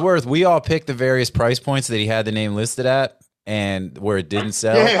what it's worth, we all picked the various price points that he had the name listed at. And where it didn't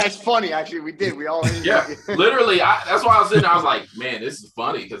sell. Yeah, that's funny. Actually, we did. We all. Literally. That's why I was sitting. I was like, man, this is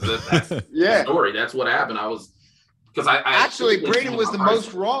funny because that's the story. That's what happened. I actually Braden was the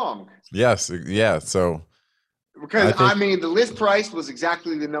most wrong. Yes. Yeah. So because I mean, the list price was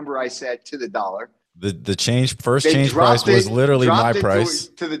exactly the number I said to the dollar. The change price was literally my price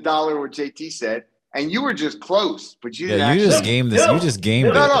to the dollar, what JT said. And you were just close, but you didn't. You just gamed this. You just gamed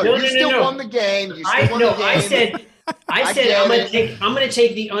it. No. You still won the game. I said I'm gonna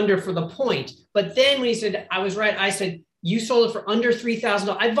take the under for the point. But then when he said I was right, I said you sold it for under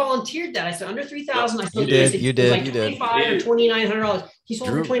 $3,000. I volunteered that. I said under 3,000. I sold it. You did. Like $2,500 or $2,900. He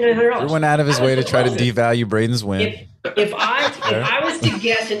sold for $2,900. He went out of his way to try to devalue Braden's win. If I was to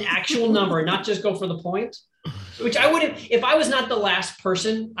guess an actual number, not just go for the point, which I would have, if I was not the last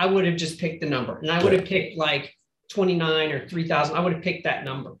person, I would have just picked the number, and I would have picked like 29 or 3,000. I would have picked that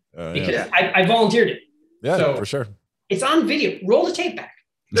number because I volunteered it. Yeah, so for sure. It's on video. Roll the tape back.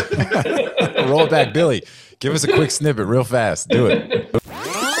 Roll it back, Billy. Give us a quick snippet real fast. Do it.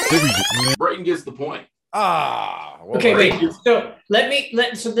 Brayton gets the point. Okay, wait. So let me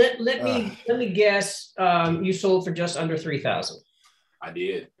guess. You sold for just under 3,000. I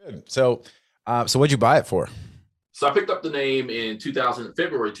did. Good. So what'd you buy it for? So I picked up the name in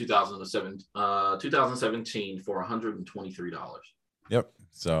February 2017 for $123. Yep.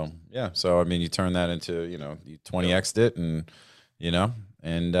 So yeah. So I mean, you turn that into you 20x'd it, and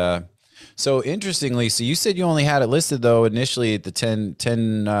so interestingly, so you said you only had it listed though initially at the 10.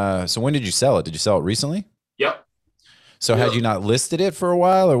 So when did you sell it? Did you sell it recently? Yep. So had you not listed it for a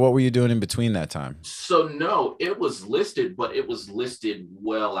while, or what were you doing in between that time? So no, it was listed, but it was listed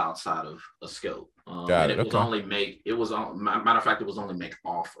well outside of a scope. Got it. It was only matter of fact, it was only make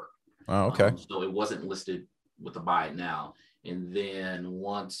offer. Oh, okay. So it wasn't listed with a buy it now. And then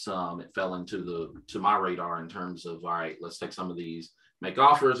once it fell into my radar in terms of, all right, let's take some of these make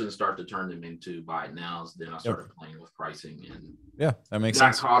offers and start to turn them into buy it nows. Then I started playing with pricing, and that makes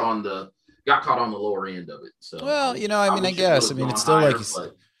sense. Got caught on the lower end of it. So well, I guess it's still higher,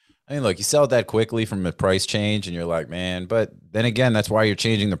 look, you sell it that quickly from a price change, and you're like, man. But then again, that's why you're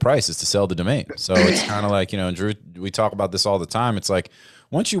changing the price is to sell the domain. So it's kind of like and Drew, we talk about this all the time. It's like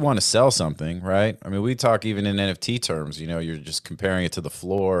once you want to sell something, right? I mean, we talk even in NFT terms. You're just comparing it to the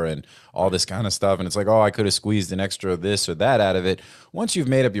floor and all this kind of stuff, and it's like, oh, I could have squeezed an extra this or that out of it. Once you've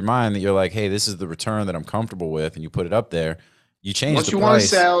made up your mind that you're like, hey, this is the return that I'm comfortable with, and you put it up there. You change once the you price. Want to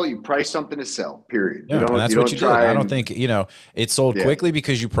sell, you price something to sell. Period. Yeah, and that's what you did. I don't think it sold quickly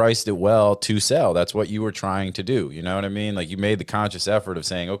because you priced it well to sell. That's what you were trying to do. You know what I mean? Like you made the conscious effort of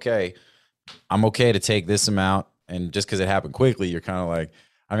saying, okay, I'm okay to take this amount, and just because it happened quickly, you're kind of like,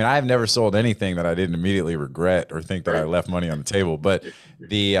 I mean, I've never sold anything that I didn't immediately regret or think that I left money on the table. But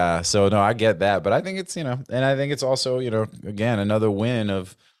so no, I get that. But I think it's, and I think it's also, again, another win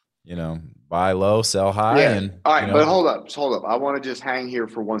of, buy low, sell high. Yeah. And all right, but hold up. I want to just hang here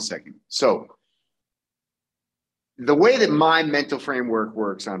for 1 second. So the way that my mental framework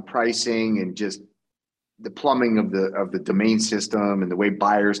works on pricing and just the plumbing of the domain system and the way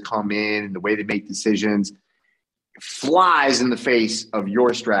buyers come in and the way they make decisions flies in the face of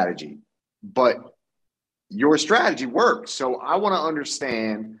your strategy. But your strategy works. So I want to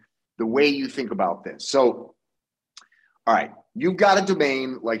understand the way you think about this. So, all right, you've got a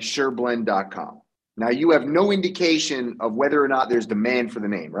domain like sureblend.com. Now you have no indication of whether or not there's demand for the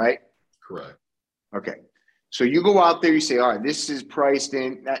name, right? Correct. Okay. So you go out there, you say, all right, this is priced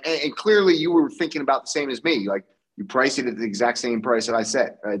in, and clearly you were thinking about the same as me. Like you priced it at the exact same price that I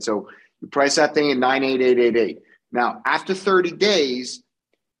said, right? So you price that thing at 98888. Now, after 30 days,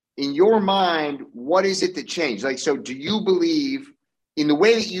 in your mind, what is it that changed? Like, so do you believe in the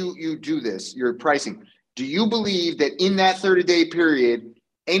way that you do this, your pricing, do you believe that in that 30-day period,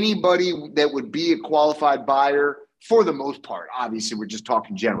 anybody that would be a qualified buyer, for the most part, obviously we're just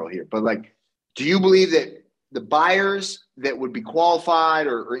talking general here, but like, do you believe that the buyers that would be qualified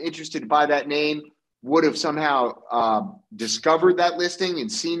or interested to buy that name would have somehow discovered that listing and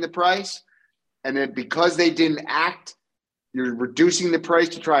seen the price? And then because they didn't act, you're reducing the price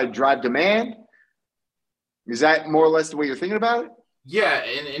to try to drive demand? Is that more or less the way you're thinking about it? Yeah,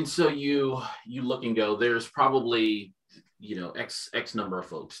 and so you look and go, there's probably, X number of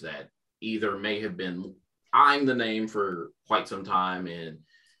folks that either may have been eyeing the name for quite some time, and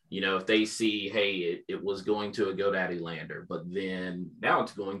if they see, hey, it was going to a GoDaddy lander, but then now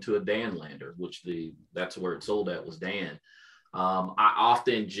it's going to a Dan lander, which that's where it sold at, was Dan. I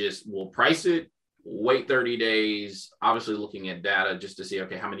often just will price it, wait 30 days, obviously looking at data just to see,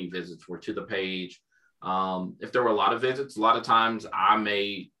 okay, how many visits were to the page. If there were a lot of visits, a lot of times I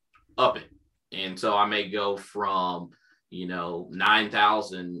may up it. And so I may go from,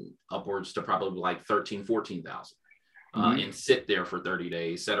 9,000 upwards to probably like 13, 14,000 and sit there for 30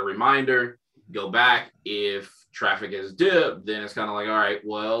 days, set a reminder, go back. If traffic has dipped, then it's kind of like, all right,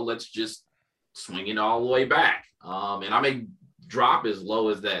 well, let's just swing it all the way back. And I may drop as low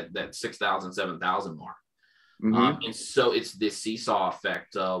as that 6,000, 7,000 mark. And so it's this seesaw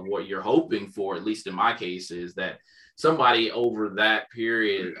effect of what you're hoping for, at least in my case, is that somebody over that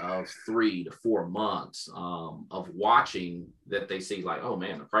period of 3 to 4 months of watching, that they see like, oh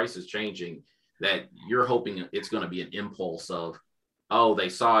man, the price is changing, that you're hoping it's going to be an impulse of, oh, they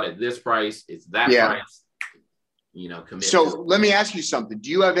saw it at this price, it's that price, commit. So let me ask you something. Do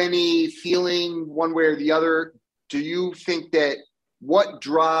you have any feeling one way or the other? Do you think that what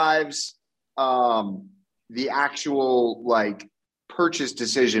drives the actual like purchase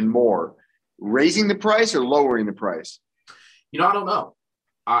decision more, raising the price or lowering the price? I don't know.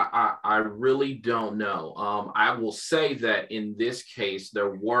 I really don't know. I will say that in this case,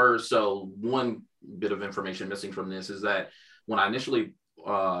 so one bit of information missing from this is that when I initially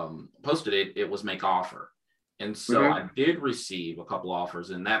posted it, it was make offer. And so I did receive a couple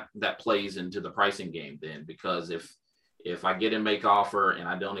offers, and that plays into the pricing game then, because if I get a make offer and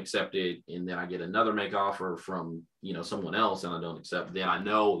I don't accept it, and then I get another make offer from, someone else and I don't accept, then I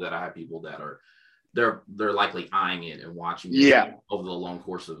know that I have people that are, they're likely eyeing it and watching it over the long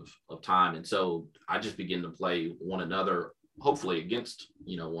course of time. And so I just begin to play one another, hopefully against,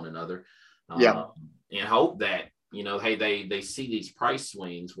 one another, and hope that, hey, they see these price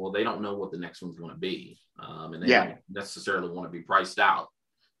swings. Well, they don't know what the next one's going to be. And they don't necessarily want to be priced out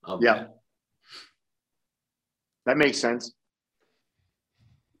of that. That makes sense.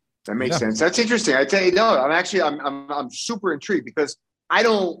 That makes sense. That's interesting. I tell you, no, I'm super intrigued because I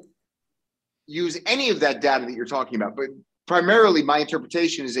don't use any of that data that you're talking about, but primarily my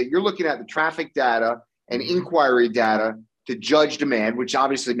interpretation is that you're looking at the traffic data and inquiry data to judge demand, which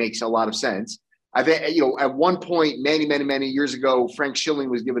obviously makes a lot of sense. I think, at one point, many years ago, Frank Schilling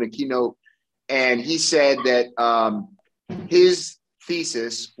was given a keynote, and he said that his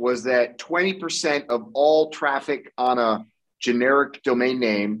thesis was that 20% of all traffic on a generic domain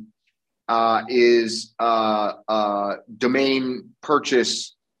name is domain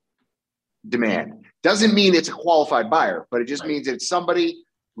purchase demand. Doesn't mean it's a qualified buyer, but it just means that it's somebody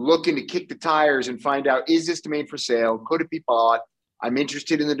looking to kick the tires and find out, is this domain for sale? Could it be bought? I'm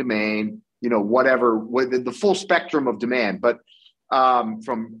interested in the domain, whatever, the full spectrum of demand, but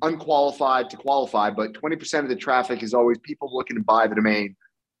from unqualified to qualified, but 20% of the traffic is always people looking to buy the domain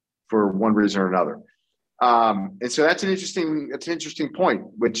for one reason or another. And so that's an interesting point,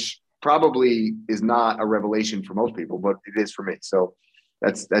 which probably is not a revelation for most people, but it is for me. So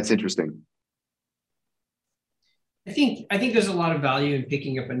That's interesting. I think there's a lot of value in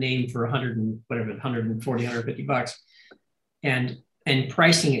picking up a name for 140, 150 bucks and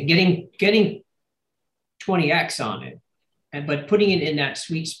pricing it, getting 20x on it, but putting it in that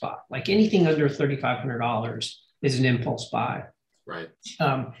sweet spot. Like anything under $3,500 is an impulse buy. Right.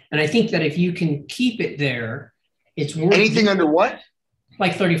 And I think that if you can keep it there, it's worth anything under what?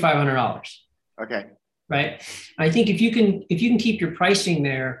 Like $3,500. Okay. Right. I think if you can keep your pricing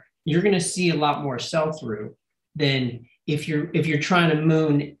there, you're going to see a lot more sell through than if you're trying to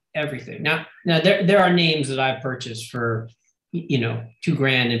moon everything. Now there are names that I've purchased for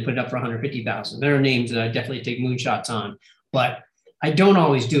 $2,000 and put it up for 150,000. There are names that I definitely take moonshots on, but I don't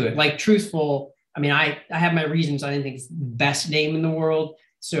always do it. Like Truthful, I mean, I have my reasons. I didn't think it's the best name in the world,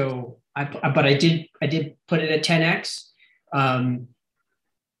 so I did put it at 10x,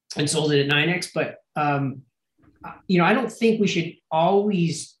 and sold it at 9x. But I don't think we should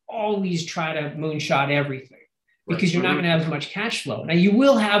always try to moonshot everything, because you're not going to have as much cash flow. Now you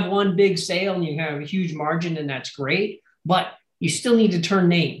will have one big sale and you have a huge margin, and that's great, but you still need to turn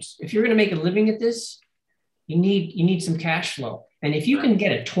names. If you're going to make a living at this, you need some cash flow. And if you can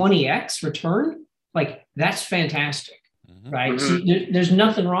get a 20x return, like that's fantastic, right? So there's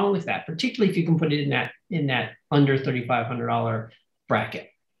nothing wrong with that, particularly if you can put it in that under $3,500 bracket.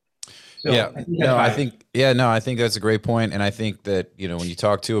 So I think that's a great point. And I think that, when you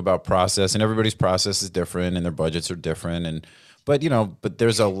talk too about process, and everybody's process is different and their budgets are different, but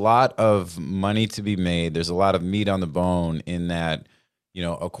there's a lot of money to be made. There's a lot of meat on the bone in that,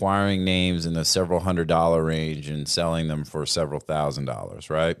 acquiring names in the several $100 range and selling them for several $1,000s,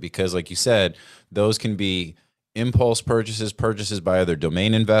 right? Because like you said, those can be impulse purchases by other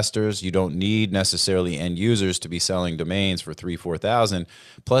domain investors. You don't need necessarily end users to be selling domains for $3,000-$4,000.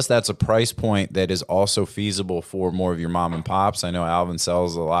 Plus, that's a price point that is also feasible for more of your mom and pops. I know Alvin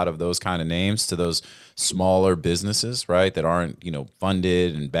sells a lot of those kind of names to those smaller businesses, right? That aren't,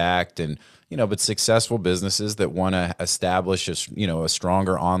 funded and backed and, but successful businesses that want to establish a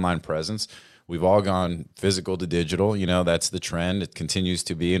stronger online presence. We've all gone physical to digital. That's the trend. It continues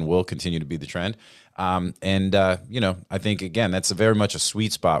to be and will continue to be the trend. I think, again, that's very much a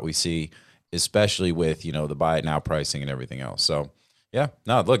sweet spot we see, especially with, the buy it now pricing and everything else. So, yeah,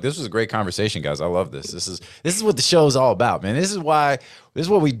 no, look, this was a great conversation, guys. I love this. This is what the show is all about, man. This is what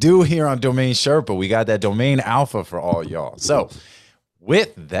we do here on Domain Sherpa. We got that domain alpha for all y'all. So,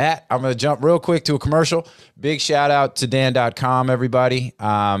 with that, I'm going to jump real quick to a commercial. Big shout out to Dan.com, everybody.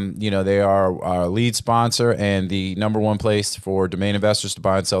 They are our lead sponsor and the number one place for domain investors to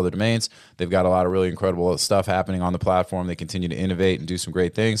buy and sell their domains. They've got a lot of really incredible stuff happening on the platform. They continue to innovate and do some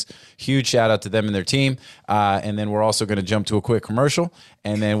great things. Huge shout out to them and their team. And then we're also going to jump to a quick commercial,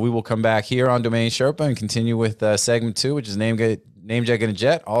 and then we will come back here on Domain Sherpa and continue with segment 2, which is Namejet Getting a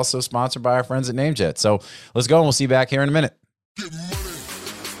Jet, also sponsored by our friends at Namejet. So let's go, and we'll see you back here in a minute.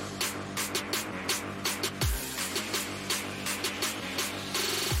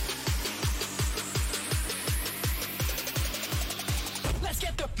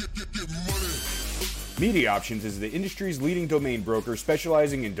 Media Options is the industry's leading domain broker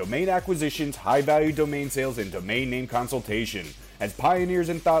specializing in domain acquisitions, high-value domain sales, and domain name consultation. As pioneers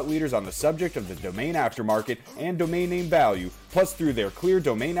and thought leaders on the subject of the domain aftermarket and domain name value, plus through their clear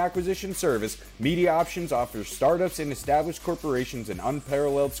domain acquisition service, Media Options offers startups and established corporations an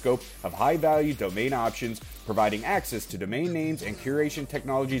unparalleled scope of high-value domain options, providing access to domain names and curation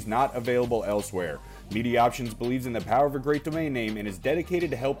technologies not available elsewhere. Media Options believes in the power of a great domain name and is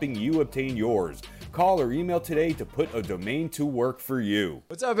dedicated to helping you obtain yours. Call or email today to put a domain to work for you.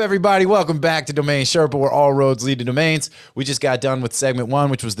 What's up, everybody? Welcome back to Domain Sherpa, where all roads lead to domains. We just got done with segment 1,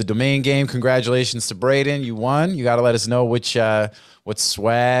 which was the domain game. Congratulations to Braden. You won. You got to let us know what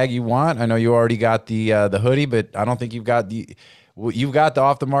swag you want. I know you already got the hoodie, but I don't think you've got the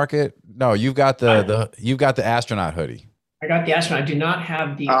off the market. No, you've got the astronaut hoodie. I got the astronaut. I do not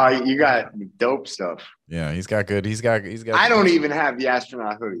have the. You got dope stuff. Yeah, he's got good. He's got. I don't even have the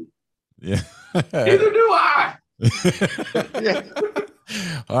astronaut hoodie. Yeah. Neither do I. Yeah.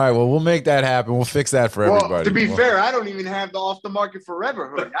 All right. Well, we'll make that happen. We'll fix that for everybody. To be fair, I don't even have the off the market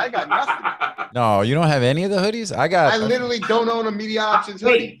forever hoodie. I got nothing. No, you don't have any of the hoodies? I literally don't own a Media Options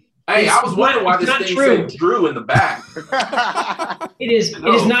hoodie. Hey, I was wondering why this thing said Drew in the back. It is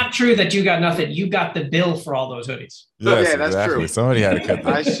not true that you got nothing. You got the bill for all those hoodies. Yes, yeah, that's exactly. true. Somebody had to cut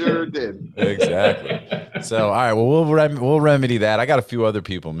that. I sure did. Exactly. So, all right. Well, we'll remedy that. I got a few other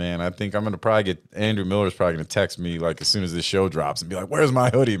people, man. I think I'm going to probably get Andrew Miller's probably going to text me like as soon as this show drops and be like, "Where's my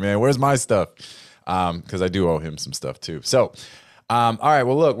hoodie, man? Where's my stuff?" Because I do owe him some stuff too. So, all right.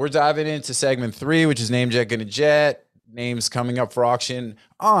 Well, look, we're diving into segment 3, which is Namejet Getting a Jet. names coming up for auction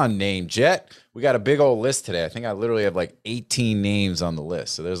on NameJet. We got a big old list today. I think I literally have like 18 names on the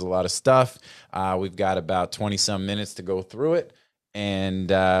list. So there's a lot of stuff. We've got about 20 some minutes to go through it.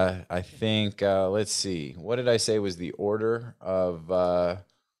 And I think, let's see, what did I say was the order of?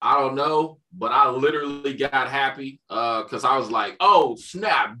 I don't know, but I literally got happy because I was like, oh,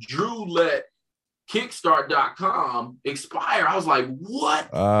 snap, Drew let Kickstart.com expire. I was like, what?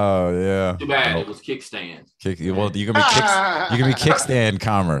 Oh, yeah. Too bad it was Kickstand. Well, you can be Kickstand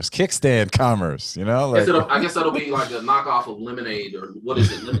Commerce. Kickstand Commerce, you know? Like, I guess that'll be like a knockoff of Lemonade, or what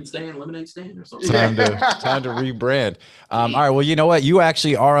is it? Lemonade Stand or something? Time to rebrand. All right. Well, you know what? You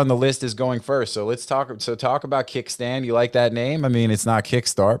actually are on the list as going first. So let's talk about Kickstand. You like that name? I mean, it's not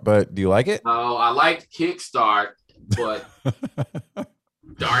Kickstart, but do you like it? Oh, I liked Kickstart, but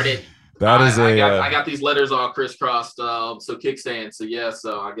darn it. I got these letters all crisscrossed. So Kickstand. So yeah.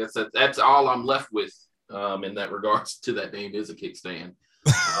 So I guess that's all I'm left with in that regards to that name is a Kickstand.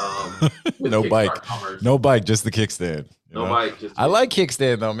 No bike, just the Kickstand. No bike. I like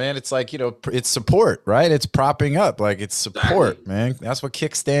Kickstand though, man. It's like, it's support, right? It's propping up, like it's support, exactly. Man. That's what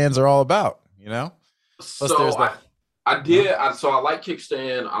Kickstands are all about, Plus so I like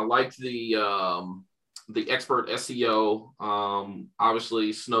Kickstand. I like the expert SEO,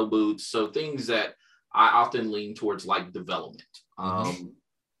 obviously snow boots. So things that I often lean towards, like development. And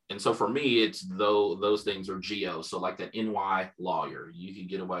so for me, it's those things are geo. So like that NY Lawyer, you can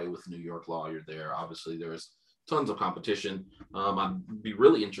get away with New York Lawyer there. Obviously there's tons of competition. I'd be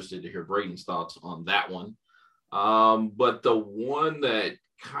really interested to hear Braden's thoughts on that one. But the one that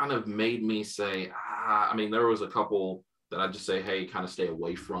kind of made me say, there was a couple that I just say, hey, kind of stay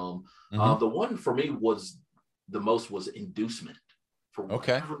away from. The one for me was inducement. For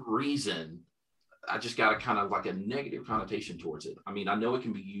whatever reason, I just got a kind of like a negative connotation towards it. I mean, I know it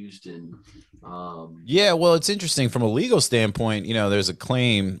can be used in. Yeah, well, it's interesting from a legal standpoint. There's a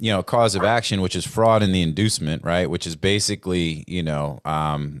claim, cause of action, which is fraud in the inducement, right? Which is basically, so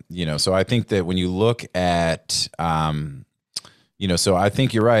I think that when you look at, so I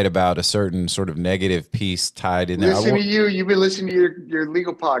think you're right about a certain sort of negative piece tied in there. Listen to you. You've been listening to your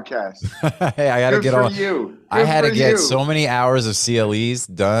legal podcast. Hey, I got to get on. You. I had to get so many hours of CLEs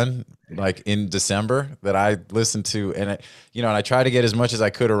done, like in December, that I listened to, and and I try to get as much as I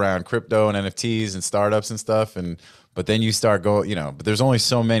could around crypto and NFTs and startups and stuff. But then you start going, but there's only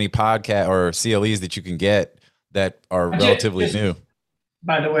so many podcast or CLEs that you can get that are relatively new.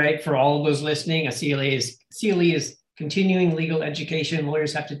 By the way, for all of those listening, a CLE is continuing legal education.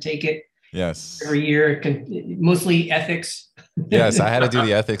 Lawyers have to take it. Yes. Every year, mostly ethics. Yes, I had to do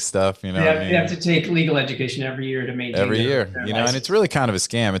the ethics stuff. You have to take legal education every year to maintain. Every year, and it's really kind of a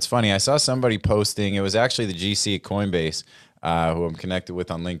scam. It's funny. I saw somebody posting. It was actually the GC at Coinbase, who I'm connected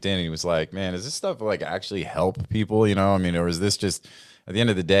with on LinkedIn. And he was like, "Man, does this stuff like actually help people? Or is this just?" At the end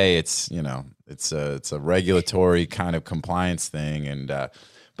of the day, it's it's a regulatory kind of compliance thing, and.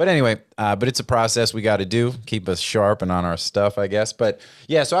 But anyway, but it's a process we got to do, keep us sharp and on our stuff, I guess. But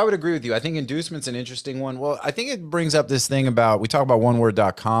yeah, so I would agree with you. I think inducement's an interesting one. Well, I think it brings up this thing about, we talk about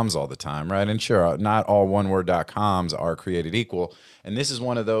oneword.coms all the time, right? And sure, not all oneword.coms are created equal. And this is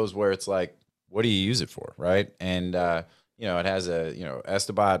one of those where it's like, what do you use it for, right? And, it has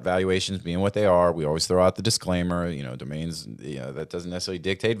Estibot valuations being what they are. We always throw out the disclaimer, domains, that doesn't necessarily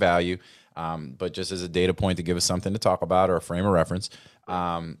dictate value, but just as a data point to give us something to talk about or a frame of reference.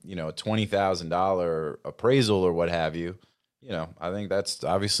 $20,000 appraisal or what have you, I think that's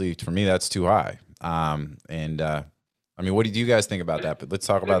obviously, for me, that's too high. What do you guys think about that? But let's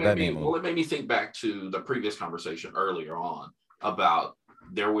talk about that name. Well, it made me think back to the previous conversation earlier on about,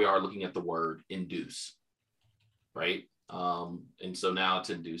 there we are looking at the word induce, right? And so now it's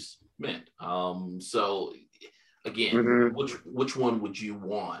inducement. So again, which one would you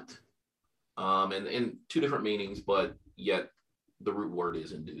want? And two different meanings, but yet the root word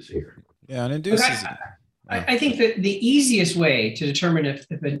is induce here. Yeah, and induce is. I think that the easiest way to determine if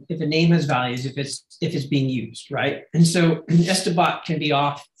a name has value is if it's being used, right? And so Estibot can be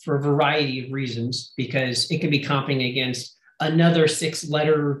off for a variety of reasons, because it can be comping against another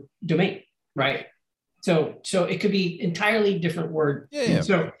 6-letter domain, right? So it could be entirely different word. Yeah.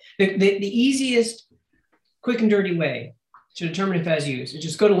 So the easiest, quick and dirty way to determine if it has use is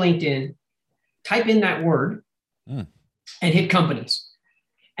just go to LinkedIn, type in that word, and hit companies.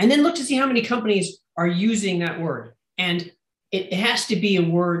 And then look to see how many companies are using that word. And it has to be a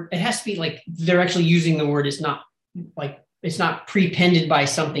word. It has to be like they're actually using the word. It's not like, it's not prepended by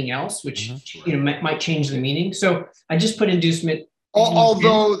something else, which might change the meaning. So I just put inducement.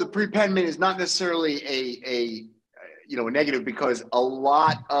 Although the prependment is not necessarily a negative because a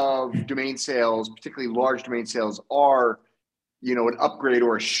lot of domain sales, particularly large domain sales, are, an upgrade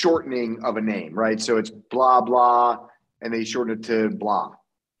or a shortening of a name, right? So it's blah, blah, and they shorten it to blah.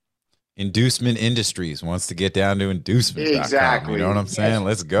 Inducement Industries wants to get down to inducement.com. Exactly. You know what I'm saying? Yes.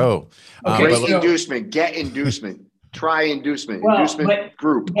 Let's go. Okay, Great inducement, get inducement, try inducement, inducement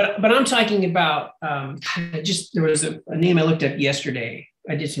group. But I'm talking about there was a name I looked up yesterday.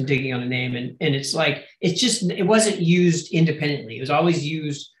 I did some digging on a name, and it wasn't used independently. It was always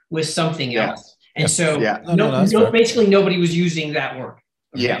used with something else. And so basically nobody was using that word.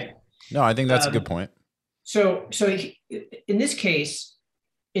 Okay? Yeah. No, I think that's a good point. So in this case,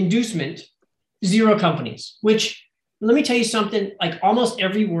 inducement, 0 companies, which let me tell you something, like almost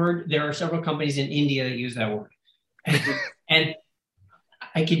every word, there are several companies in India that use that word. And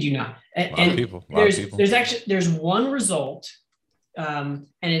I kid you not. There's one result, and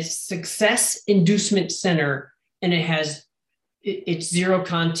it's Success Inducement Center, and it's 0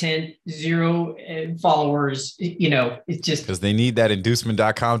 content, 0 followers. It's just because they need that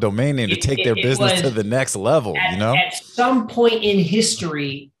inducement.com domain name to take their business to the next level. At some point in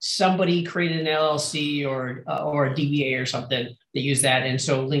history, somebody created an LLC or a DBA or something that used that, and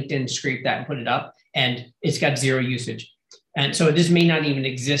so LinkedIn scraped that and put it up, and it's got 0 usage, and so this may not even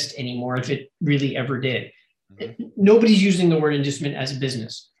exist anymore if it really ever did. Mm-hmm. Nobody's using the word inducement as a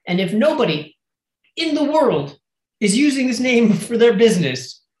business, and if nobody in the world is using this name for their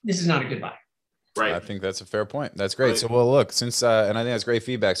business, this is not a good buy. Right. I think that's a fair point. That's great. Right. So, well, look, since, and I think that's great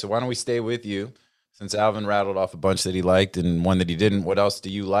feedback. So why don't we stay with you, since Alvin rattled off a bunch that he liked and one that he didn't. What else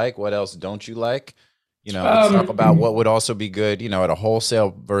do you like? What else don't you like? Let's talk about what would also be good, at a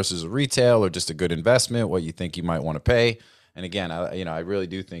wholesale versus a retail, or just a good investment, what you think you might want to pay. And again, I really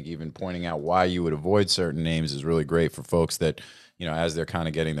do think even pointing out why you would avoid certain names is really great for folks that, as they're kind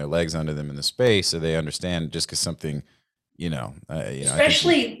of getting their legs under them in the space, so they understand just because something,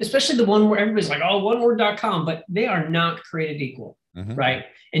 especially the one where everybody's like, oh, oneword.com, but they are not created equal, right?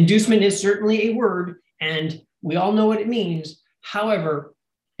 Inducement is certainly a word, and we all know what it means. However,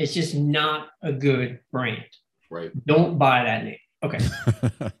 it's just not a good brand. Right. Don't buy that name. Okay.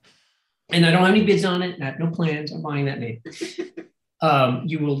 And I don't have any bids on it, and I have no plans on buying that name.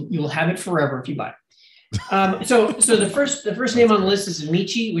 You will have it forever if you buy it. So the first name on the list is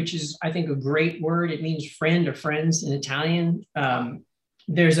Amici, which is, I think, a great word. It means friend or friends in Italian.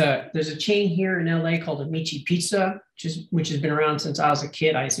 There's a chain here in LA called Amici Pizza, which has been around since I was a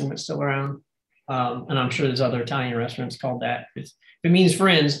kid. I assume it's still around. And I'm sure there's other Italian restaurants called that. If it means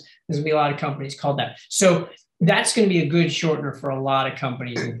friends, there's gonna be a lot of companies called that. So that's going to be a good shortener for a lot of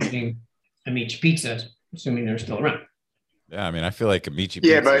companies, including Amici Pizza, assuming they're still around. Yeah, I mean, I feel like Amici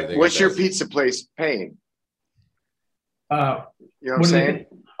Pizza. Yeah, but what's your pizza place paying? You know what I'm saying?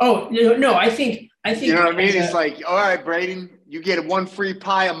 Oh, no, I think. You know what I mean? It's like, all right, Braden, you get 1 free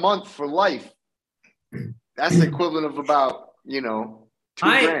pie a month for life. That's the equivalent of about,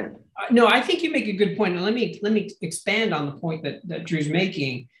 $2,000. No, I think you make a good point. And let me expand on the point that Drew's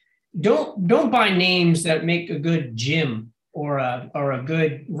making. Don't buy names that make a good gym or a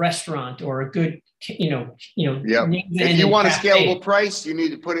good restaurant or a good Yeah. If you want a scalable price, you need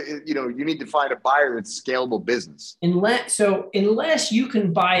to put it. You need to find a buyer that's scalable business. Unless you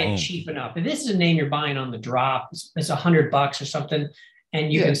can buy it cheap enough, if this is a name you're buying on the drop, it's $100 or something,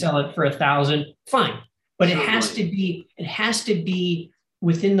 and you can sell it for $1,000, fine. But it has to be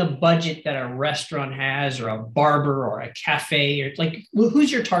within the budget that a restaurant has, or a barber, or a cafe, or like,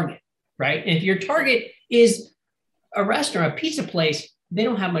 who's your target, right? And if your target is a restaurant, a pizza place, they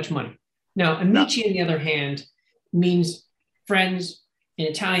don't have much money. Now, Amici, on the other hand, means friends in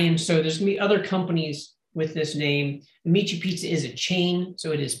Italian. So there's going to be other companies with this name. Amici Pizza is a chain,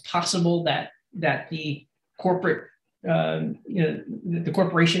 so it is possible that the corporate, the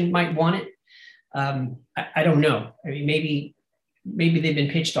corporation might want it. I don't know. I mean, maybe they've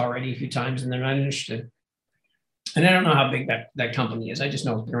been pitched already a few times and they're not interested. And I don't know how big that company is. I just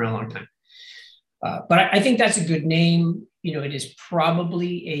know it's been around a long time. But I think that's a good name. It is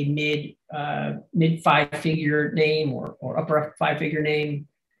probably a mid 5-figure name or upper 5-figure name,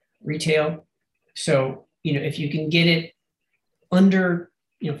 retail. So, if you can get it under,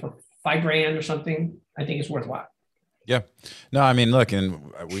 for $5,000 or something, I think it's worthwhile. Yeah. No, I mean, look,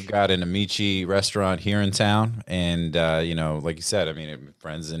 and we've got an Amici restaurant here in town, and like you said, I mean,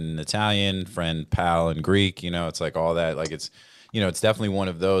 friends in Italian, friend, pal in Greek, it's like all that, like it's definitely one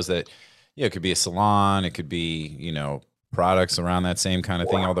of those that, it could be a salon, it could be, products around that same kind of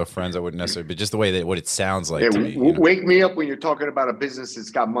thing. Although friends, I wouldn't necessarily, but just the way that what it sounds like to me. Wake me up when you're talking about a business that's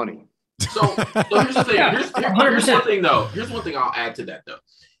got money. So here's the thing. Here's one thing though. Here's one thing I'll add to that though.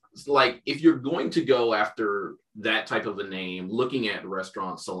 like if you're going to go after that type of a name, looking at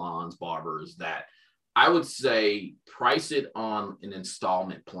restaurants, salons, barbers, that I would say price it on an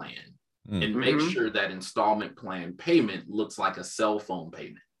installment plan and make sure that installment plan payment looks like a cell phone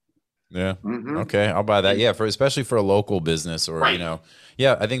payment. Yeah. Okay. I'll buy that. Yeah. Especially for a local business or, Right. you know,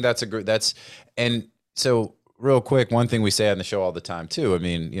 yeah, I think that's and so real quick, one thing we say on the show all the time too, I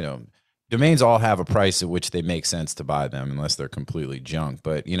mean, you know, domains all have a price at which they make sense to buy them unless they're completely junk.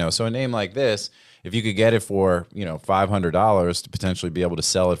 But, you know, so a name like this, if you could get it for, you know, $500 to potentially be able to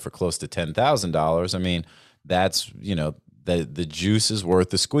sell it for close to $10,000, I mean, that's, you know, the juice is worth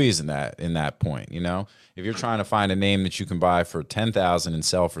the squeeze in that point. You know, if you're trying to find a name that you can buy for 10,000 and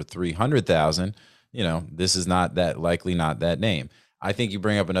sell for 300,000, you know, this is not that name. I think you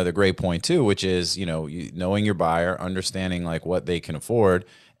bring up another great point too, which is, you know, knowing your buyer, understanding like what they can afford,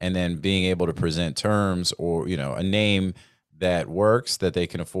 and then being able to present terms or, you know, a name that works that they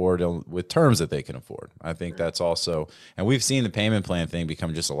can afford with terms that they can afford. I think that's also, and we've seen the payment plan thing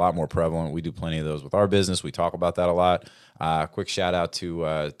become just a lot more prevalent. We do plenty of those with our business. We talk about that a lot. Quick shout out to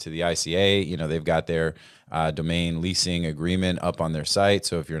the ICA. You know, they've got their domain leasing agreement up on their site.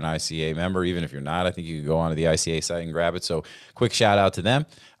 So if you're an ICA member, even if you're not, I think you can go onto the ICA site and grab it. So quick shout out to them.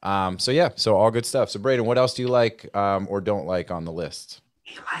 So yeah, so all good stuff. So Braden, what else do you like or don't like on the list?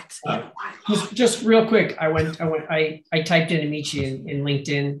 Just real quick, I typed in Amici in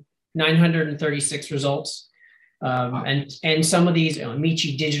LinkedIn, 936 results. And some of these,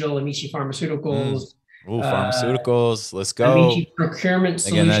 Amici Digital, Amici Pharmaceuticals. Pharmaceuticals, let's go. Amici Procurement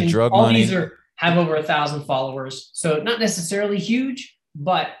Solutions. Again, that drug all money. These have over 1,000 followers. So not necessarily huge,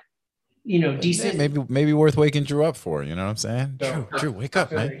 but, you know, decent. Maybe worth waking Drew up for. You know what I'm saying? Drew, wake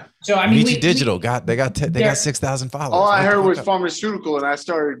up, man. So I mean, Amici Digital they got 6,000 followers. All I heard was pharmaceutical, and I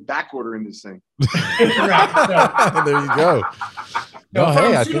started back ordering this thing. Right, there you go.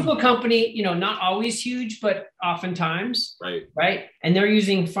 Pharmaceutical company, you know, not always huge, but oftentimes, right? And they're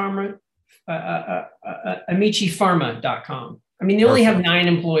using AmiciPharma.com. I mean, they only have 9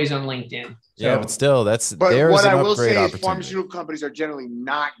 employees on LinkedIn. Yeah, but still, But what I will say is pharmaceutical companies are generally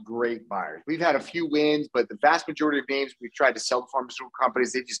not great buyers. We've had a few wins, but the vast majority of names we've tried to sell to pharmaceutical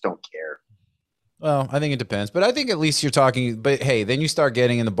companies, they just don't care. Well, I think it depends, but I think at least you're talking, but hey, then you start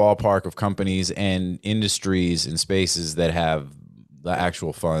getting in the ballpark of companies and industries and spaces that have the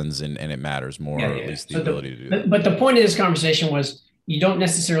actual funds and it matters more, or at least the ability to do that. But the point of this conversation was you don't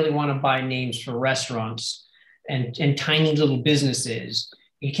necessarily want to buy names for restaurants and tiny little businesses.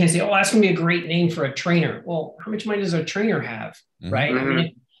 You can't say, oh, that's going to be a great name for a trainer. Well, how much money does a trainer have, right? I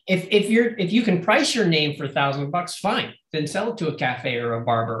mean, if you can price your name for $1,000, fine, then sell it to a cafe or a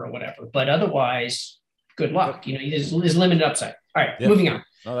barber or whatever. But otherwise, good luck. You know, there's limited upside. All right, moving on.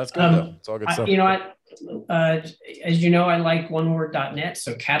 No, that's good. Though. It's all good stuff. You know, as you know, I like oneword.net.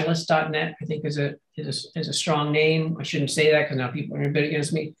 So catalyst.net, I think is a strong name. I shouldn't say that because now people are going to bid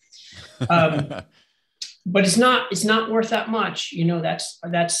against me. But it's not worth that much. You know, that's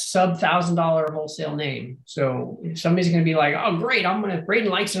sub $1,000 wholesale name. So if somebody's going to be like, oh, great, Braden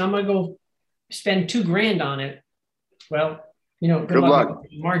likes it, I'm going to go spend $2,000 on it. Well, you know, good luck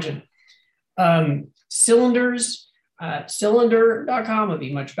with the margin. Cylinders, cylinder.com would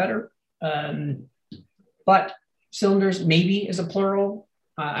be much better. But cylinders maybe is a plural.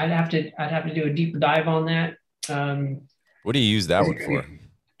 I'd have to do a deeper dive on that. What do you use that one for?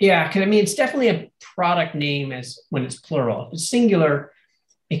 Yeah, because I mean, it's definitely a product name as when it's plural. If it's singular,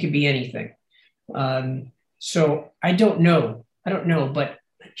 it could be anything. So I don't know, but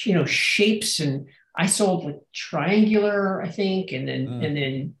you know, shapes, and I sold like triangular, I think, and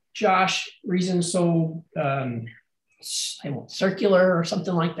then Josh Reason sold circular or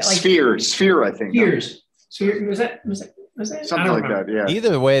something like that. Like sphere, I think. Sphere was that something like that? Yeah.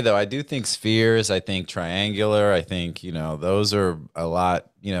 Either way, though, I do think spheres. I think triangular. I think, you know, those are a lot.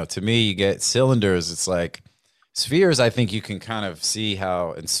 You know, to me, you get cylinders. It's like spheres. I think you can kind of see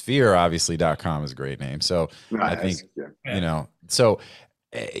how, and sphere obviously.com is a great name. So I think, you know, so,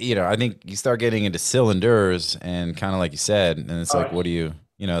 you know, I think you start getting into cylinders and kind of like you said, and it's like, what do you,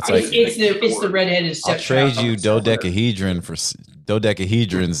 you know, it's like, it's the redheaded. I'll trade you dodecahedron for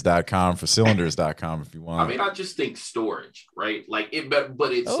dodecahedrons.com for cylinders.com if you want. I mean, I just think storage, right? Like it, but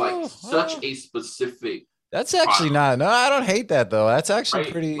it's such a specific. That's actually not, no, I don't hate that though. That's actually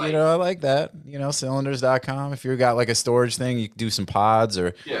pretty, like, you know, I like that. You know, cylinders.com. If you got like a storage thing, you could do some pods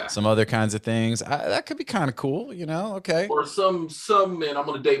or some other kinds of things. That could be kind of cool, you know, okay. Or some, and I'm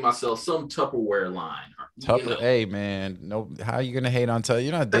going to date myself, some Tupperware line. You know? Hey, man, no, how are you going to hate on Tupperware?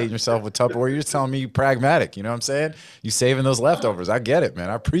 You're not dating yourself with Tupperware. You're just telling me you're pragmatic. You know what I'm saying? You saving those leftovers. I get it, man.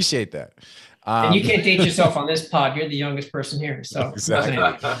 I appreciate that. And you can't date yourself on this pod. You're the youngest person here. So Exactly.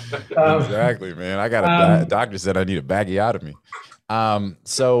 Um, Exactly, man. I got a doctor said I need a baggy-otomy.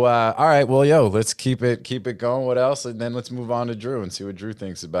 So all right, well, let's keep it going. What else? And then let's move on to Drew and see what Drew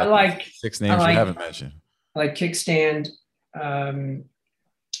thinks about the 6 names you haven't mentioned. I like Kickstand. I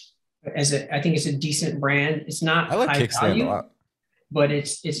think it's a decent brand. It's not I like high Kickstand value, a lot, but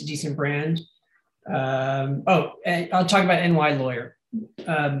it's a decent brand. And I'll talk about NY Lawyer.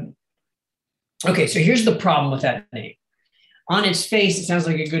 Okay, so here's the problem with that name. On its face, it sounds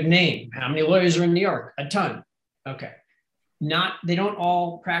like a good name. How many lawyers are in New York? A ton. Okay. They don't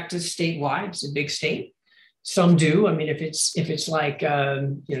all practice statewide. It's a big state. Some do. I mean, if it's like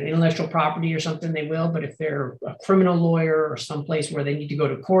intellectual property or something, they will. But if they're a criminal lawyer or someplace where they need to go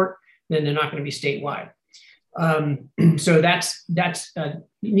to court, then they're not going to be statewide. So that's you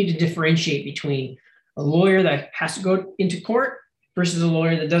need to differentiate between a lawyer that has to go into court versus a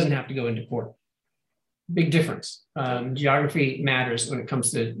lawyer that doesn't have to go into court. Big difference. Geography matters when it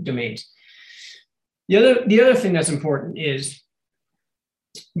comes to domains. The other thing that's important is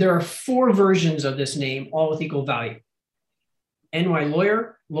there are 4 versions of this name, all with equal value. NY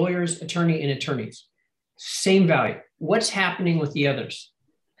Lawyer, lawyers, attorney, and attorneys. Same value. What's happening with the others?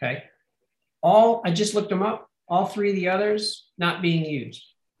 Okay. I just looked them up. All 3 of the others not being used.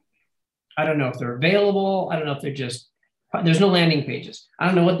 I don't know if they're available. I don't know if there's no landing pages. I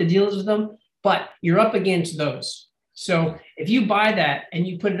don't know what the deal is with them, but you're up against those. So if you buy that and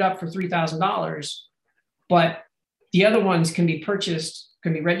you put it up for $3,000, but the other ones can be purchased,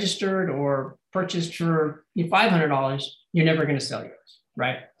 can be registered or purchased for $500, you're never going to sell yours,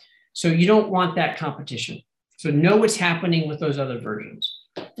 right? So you don't want that competition. So know what's happening with those other versions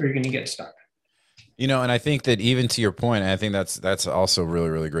or you're going to get stuck. And I think that even to your point, I think that's also really,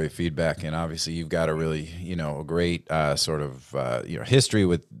 really great feedback. And obviously you've got a really, a great sort of, history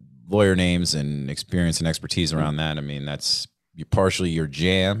with lawyer names and experience and expertise around that. I mean, that's partially your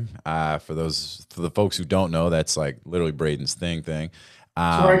jam. For the folks who don't know, that's like literally Braden's thing. So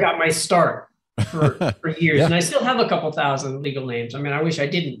I got my start for years, Yeah. and I still have a couple thousand legal names. I mean, I wish I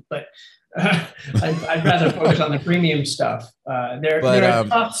didn't, but I'd rather focus on the premium stuff. They're a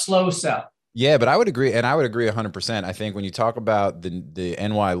tough, slow sell. Yeah, but I would agree, and I would agree 100%. I think when you talk about the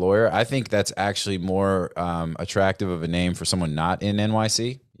NY Lawyer, I think that's actually more attractive of a name for someone not in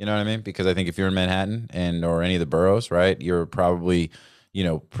NYC. You know what I mean? Because I think if you're in Manhattan or any of the boroughs, right, you're probably,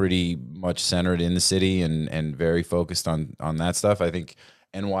 pretty much centered in the city and very focused on that stuff. I think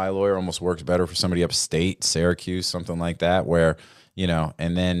NY Lawyer almost works better for somebody upstate, Syracuse, something like that, where,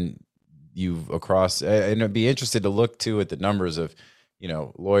 and then and I'd be interested to look too at the numbers of,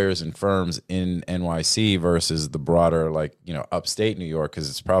 lawyers and firms in NYC versus the broader, upstate New York, because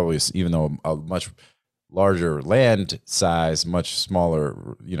it's probably, even though a much larger land size, much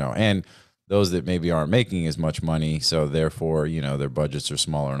smaller, and those that maybe aren't making as much money. So therefore, their budgets are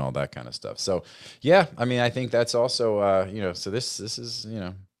smaller and all that kind of stuff. So, yeah, I mean, I think that's also, so this is,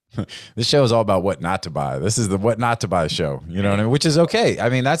 this show is all about what not to buy. This is the what not to buy show, what I mean? Which is okay. I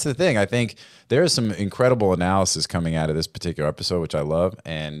mean, that's the thing. I think there is some incredible analysis coming out of this particular episode, which I love,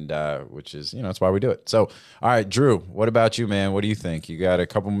 and which is, that's why we do it. So, all right, Drew, what about you, man? What do you think? You got a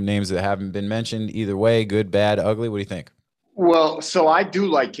couple names that haven't been mentioned either way, good, bad, ugly. What do you think? Well, so I do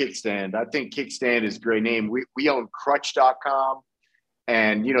like Kickstand. I think Kickstand is a great name. We own Crutch.com,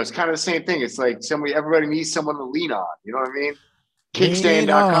 and it's kind of the same thing. It's like everybody needs someone to lean on. You know what I mean?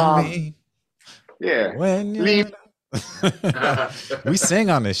 Kickstand.com. Yeah. When we sing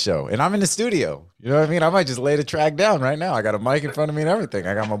on this show, and I'm in the studio. You know what I mean? I might just lay the track down right now. I got a mic in front of me and everything.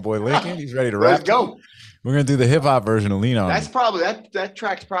 I got my boy Lincoln. He's ready to rap. Let's go. We're gonna do the hip hop version of Lean On. That's probably that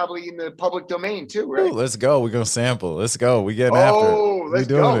track's probably in the public domain too, right? Ooh, let's go. We're gonna sample. Let's go. We getting after it. Let's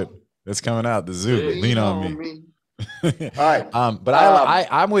doing go. It. It's coming out. The Zoo. Lean on me. All right. But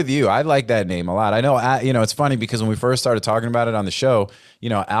I'm with you. I like that name a lot. I know, it's funny because when we first started talking about it on the show,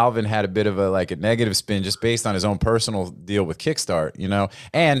 Alvin had a bit of a negative spin just based on his own personal deal with Kickstart,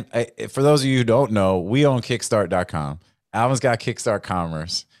 and for those of you who don't know, we own Kickstart.com. Alvin's got Kickstart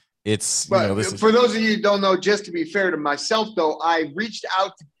Commerce. It's, for those of you who don't know, just to be fair to myself, though, I reached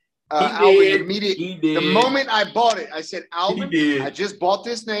out to Alvin immediately. The moment I bought it, I said, Alvin, I just bought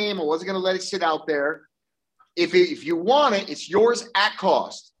this name. I wasn't going to let it sit out there. If you want it, it's yours at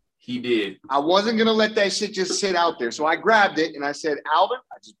cost. He did. I wasn't going to let that shit just sit out there. So I grabbed it and I said, Alvin,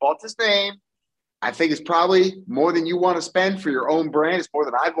 I just bought this name. I think it's probably more than you want to spend for your own brand. It's more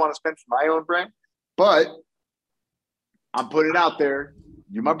than I'd want to spend for my own brand. But I'm putting it out there.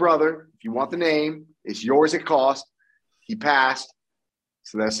 You're my brother. If you want the name, it's yours at cost. He passed.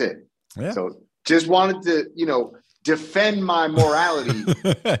 So that's it. Yeah. So just wanted to, defend my morality.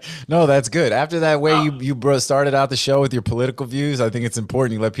 No, that's good. After that way you started out the show with your political views, I think it's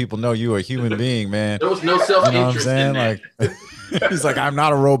important you let people know you are a human being, man. There was no You know what I'm self-interest in saying? that. Like, he's like, I'm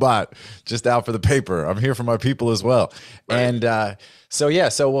not a robot, just out for the paper. I'm here for my people as well. Right. And so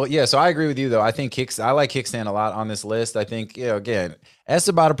I agree with you though. I think I like Kickstand a lot on this list. I think, again,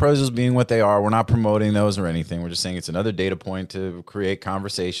 Esteban appraisals being what they are, we're not promoting those or anything. We're just saying it's another data point to create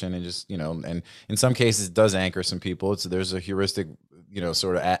conversation and just, and in some cases it does anchor some people. There's a heuristic,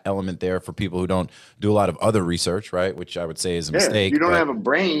 sort of element there for people who don't do a lot of other research, right? Which I would say is a mistake. You don't have a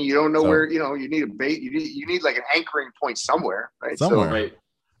brain. You don't know where, you need a bait. You need like an anchoring point somewhere, right? Somewhere. So Right.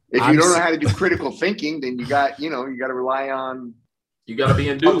 if you don't know how to do critical thinking, then you got to rely on. You got to be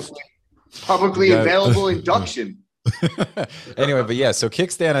induced. Publicly available induction. Anyway, but yeah, so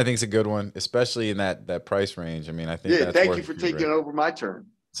Kickstand I think is a good one, especially in that price range. I mean, I think that's thank you for taking over my turn.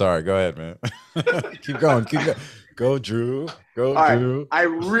 Sorry, go ahead, man. Keep going. Go, Drew. Go, All Drew.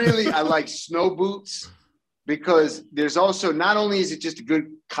 Right. I like Snow Boots because there's also, not only is it just a good,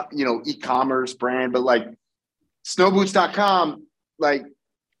 e-commerce brand, but like snowboots.com, like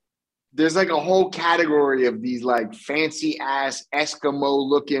there's like a whole category of these like fancy ass Eskimo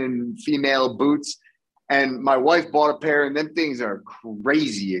looking female boots. And my wife bought a pair and them things are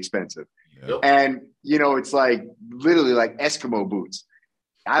crazy expensive. Yep. And, it's like literally like Eskimo boots.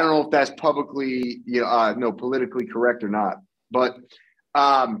 I don't know if that's publicly, politically correct or not, but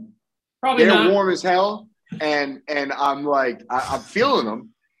Probably they're not. warm as hell. And I'm like, I'm feeling them.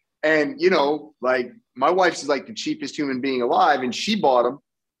 And, like my wife's like the cheapest human being alive and she bought them.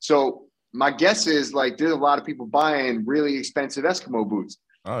 So my guess is like, there's a lot of people buying really expensive Eskimo boots.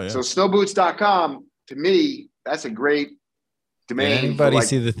 Oh yeah. So snowboots.com, to me, that's a great domain. Did anybody like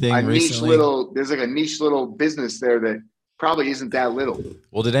see the thing a recently? there's like a niche little business there that probably isn't that little.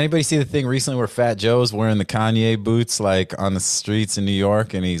 Well, did anybody see the thing recently where Fat Joe's wearing the Kanye boots like on the streets in New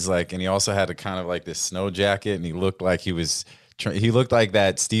York, and he also had a kind of like this snow jacket, and he looked like he looked like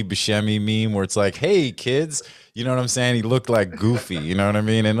that Steve Buscemi meme where it's like, "Hey kids," you know what I'm saying? He looked like Goofy, you know what I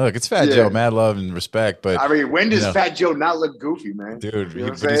mean? And look, it's Fat Joe, mad love and respect, but I mean, when does Fat Joe not look goofy, man? Dude, You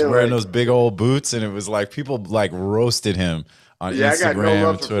know but he's wearing those big old boots, and it was like people like roasted him on Instagram, I got no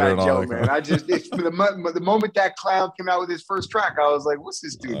love for Twitter, Fat and all Joe, that. man. The moment that clown came out with his first track, I was like, "What's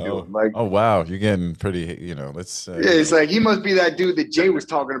this dude doing?" Like, oh wow, you're getting pretty. Let's. it's like he must be that dude that Jay was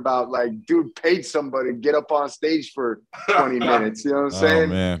talking about. Like, dude paid somebody to get up on stage for 20 minutes. You know what I'm saying?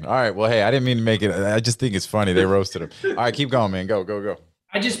 Oh man. All right. Well, hey, I didn't mean to make it. I just think it's funny they roasted him. All right, keep going, man. Go.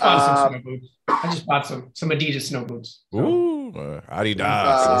 I just bought some snow boots. I just bought some Adidas snow boots. So Ooh, Adidas.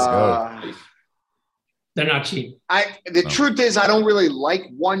 Let's go. they're not cheap. The truth is, I don't really like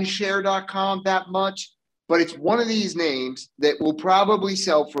oneshare.com that much, but it's one of these names that will probably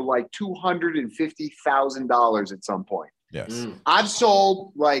sell for like $250,000 at some point. Yes. I've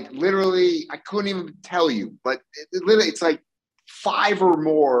sold like literally, I couldn't even tell you, but it's like 5 or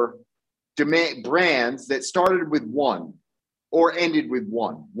more brands that started with one or ended with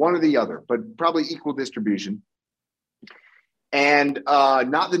one or the other, but probably equal distribution. And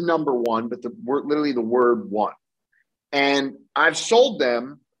not the number one, but literally the word one. And I've sold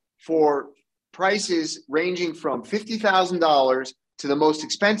them for prices ranging from $50,000 to the most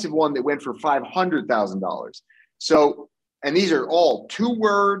expensive one that went for $500,000. So, and these are all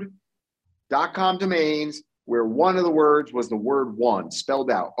 2word.com domains where one of the words was the word one, spelled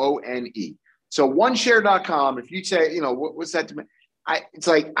out, O-N-E. So oneshare.com, if you say, what's that domain? It's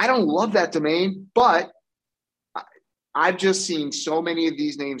like, I don't love that domain, but I've just seen so many of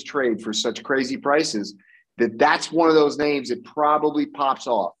these names trade for such crazy prices that's one of those names that probably pops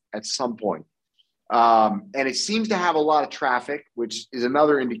off at some point. And it seems to have a lot of traffic, which is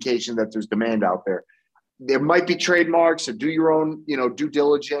another indication that there's demand out there. There might be trademarks, so do your own, due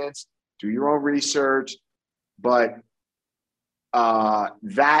diligence, do your own research. But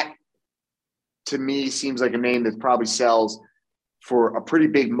that, to me, seems like a name that probably sells for a pretty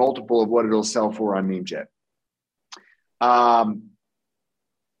big multiple of what it'll sell for on NameJet.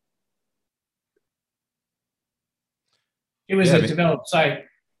 It was a developed site.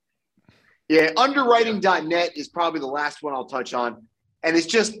 Yeah, underwriting.net is probably the last one I'll touch on. And it's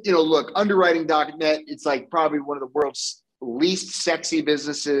just, look, underwriting.net, it's like probably one of the world's least sexy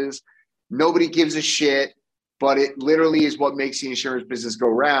businesses. Nobody gives a shit, but it literally is what makes the insurance business go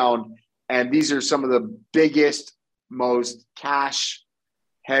round. And these are some of the biggest, most cash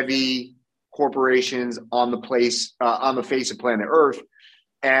heavy corporations on the face of planet Earth.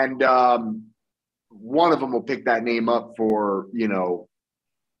 And one of them will pick that name up for,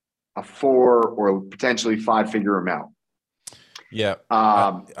 a 4 or potentially 5-figure amount. Yeah,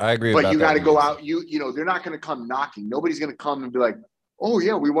 Um, I agree. but about you that got to one. go out. You know, they're not going to come knocking. Nobody's going to come and be like, "Oh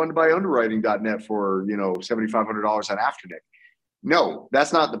yeah, we wanted to buy underwriting.net for $7,500 on Afternic." No,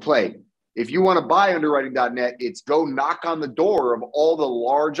 that's not the play. If you want to buy underwriting.net, it's go knock on the door of all the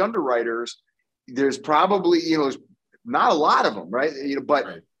large underwriters. There's probably not a lot of them, right? But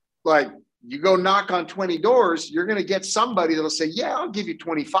Right. like you go knock on 20 doors, you're going to get somebody that'll say, "Yeah, I'll give you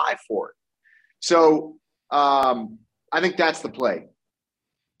 25 for it." So I think that's the play.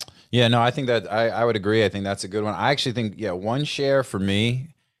 Yeah, no, I think that I would agree. I think that's a good one. I actually think, yeah, one share for me,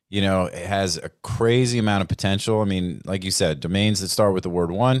 it has a crazy amount of potential. I mean, like you said, domains that start with the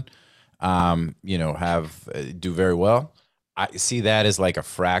word one, have do very well. I see that as like a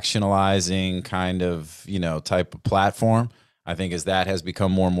fractionalizing kind of, type of platform. I think as that has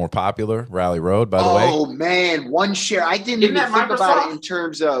become more and more popular, Rally Road, by the way. Oh man, one share. I didn't Isn't even that think about it Microsoft? in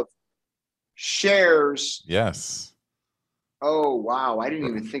terms of shares. Yes. Oh wow, I didn't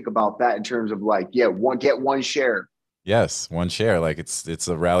even think about that in terms of like, get one share. Yes, one share. Like it's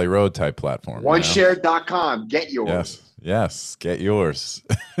a Rally Road type platform. Oneshare.com. Get yours. Yes, get yours.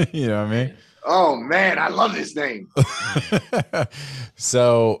 You know what I mean? Oh man, I love this name.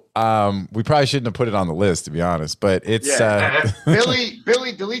 So we probably shouldn't have put it on the list, to be honest, but it's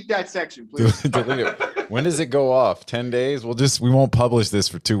Billy, delete that section, please. delete it. When does it go off? 10 days? We won't publish this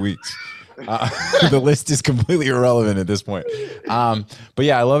for 2 weeks. The list is completely irrelevant at this point. But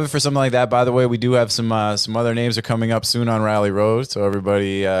yeah, I love it for something like that. By the way, we do have some other names are coming up soon on Rally Road. So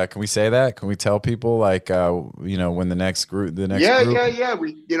everybody, can we say that? Can we tell people when the next group, Yeah.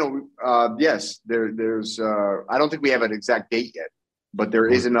 Yes, there's, I don't think we have an exact date yet, but there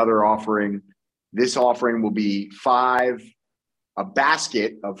is another offering. This offering will be a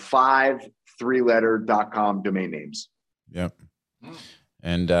basket of 5 3-letter.com domain names. Yep.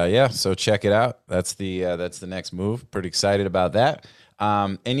 And so check it out. That's the next move. Pretty excited about that.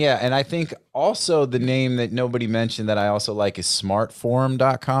 And I think also the name that nobody mentioned that I also like is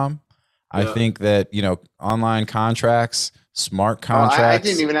smartforum.com. I think that, online contracts, smart contracts. I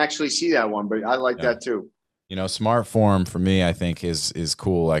didn't even actually see that one, but I like that too. Smart form for me, I think is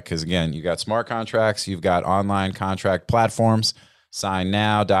cool. Like, cause again, you got smart contracts, you've got online contract platforms, Sign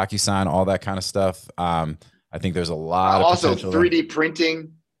Now, DocuSign, all that kind of stuff. I think there's a lot of also potential 3D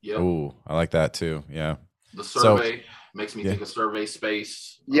printing. Yep. Ooh, I like that too. Yeah. The survey makes me think of Survey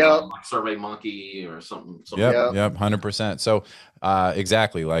Space. Yeah. Like Survey Monkey or something. Yep. 100%. So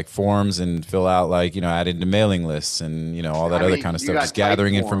exactly, like forms and fill out add into mailing lists and all that other kind of stuff. Just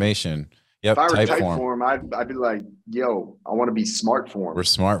gathering information. Yep. If I were Typeform, I'd be like, yo, I want to be Smartform. We're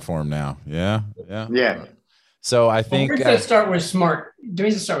Smartform now. Yeah. So I think domains that start with smart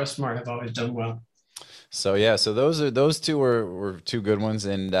have always done well. So so those two were two good ones,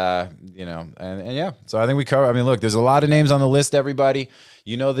 and so I think we cover. I mean, look, there's a lot of names on the list. Everybody,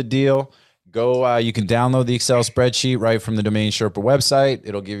 you know the deal. Go, you can download the Excel spreadsheet right from the Domain Sherpa website.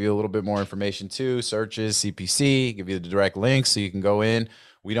 It'll give you a little bit more information too, searches, CPC, give you the direct links so you can go in.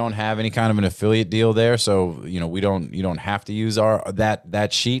 We don't have any kind of an affiliate deal there, so you don't have to use that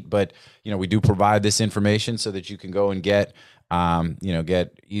sheet, but we do provide this information so that you can go and get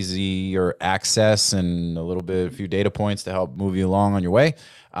easier access and a few data points to help move you along on your way.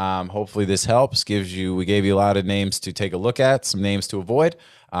 Hopefully this helps. We gave you a lot of names to take a look at, some names to avoid,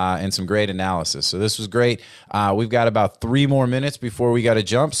 and some great analysis. So this was great. We've got about 3 more minutes before we got to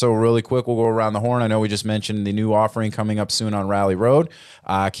jump. So really quick, we'll go around the horn. I know we just mentioned the new offering coming up soon on Rally Road.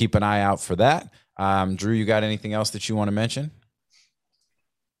 Keep an eye out for that. Drew, you got anything else that you want to mention?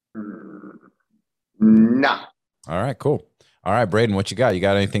 No. All right, cool. All right, Braden, what you got? You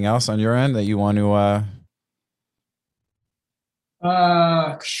got anything else on your end that you want to?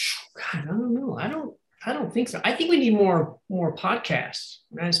 God, I don't know. I don't think so. I think we need more podcasts.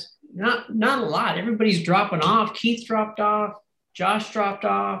 Guys, not a lot. Everybody's dropping off. Keith dropped off. Josh dropped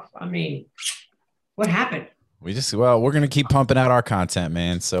off. I mean, what happened? We're going to keep pumping out our content,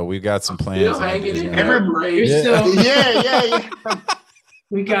 man. So we've got some plans. Still hanging in there. Yeah.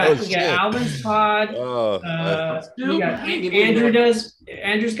 We got Alvin's pod. We got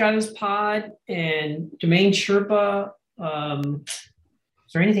Andrew's got his pod and Domain Sherpa.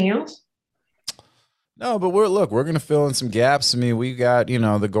 Is there anything else? No, but we're going to fill in some gaps. I mean, we got,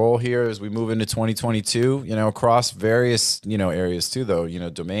 the goal here as we move into 2022, across various, areas too, though,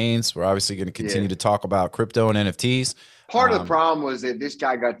 domains. We're obviously going to continue to talk about crypto and NFTs. Part of the problem was that this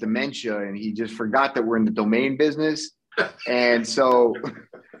guy got dementia and he just forgot that we're in the domain business. And so,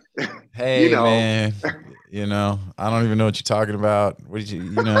 hey, man, I don't even know what you're talking about. What did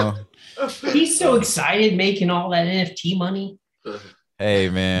you? He's so excited making all that NFT money. Hey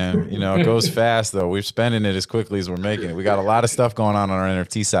man, you know, it goes fast though. We're spending it as quickly as we're making it. We got a lot of stuff going on our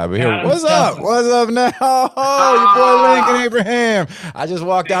NFT side. But here, Yeah, what's stuff. up? What's up now? Oh, your boy Lincoln Abraham. I just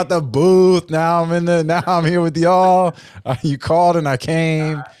walked out the booth. Now I'm here with y'all. You called and I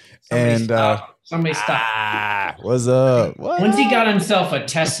came. Somebody And stop. Somebody stop. what's up? What Once he up? got himself a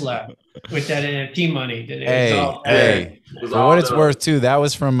Tesla with that NFT money, then it was all Hey, It was for all what it's done. worth too, that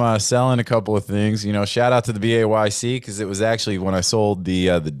was from selling a couple of things. You know, shout out to the BAYC because it was actually when I sold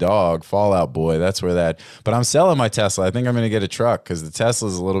the dog Fallout Boy. That's where that. But I'm selling my Tesla. I think I'm going to get a truck because the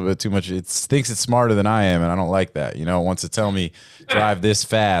Tesla's a little bit too much. It thinks it's smarter than I am, and I don't like that. You know, it wants to tell me drive this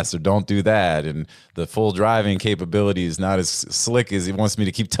fast or don't do that, and the full driving capability is not as slick as it wants me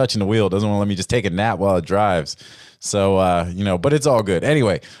to keep touching the wheel. It doesn't want to let me just take a nap while it drives. So you know, but it's all good.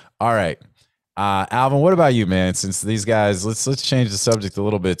 Anyway, all right. Alvin, what about you, man? Since these guys, let's change the subject a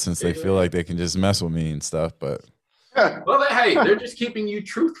little bit since they feel like they can just mess with me and stuff. But Well, hey, they're just keeping you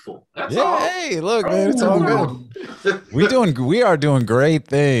truthful. That's yeah, all. hey, look, man, it's all good. We are doing great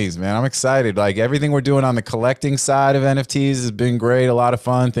things, man. I'm excited. Like everything we're doing on the collecting side of NFTs has been great. A lot of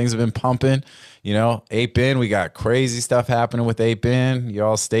fun. Things have been pumping. You know, 8bin, we got crazy stuff happening with 8bin.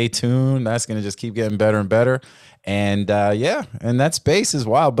 Y'all stay tuned. That's gonna just keep getting better and better. And yeah, and that space is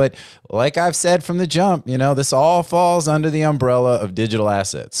wild. But like I've said from the jump, you know, this all falls under the umbrella of digital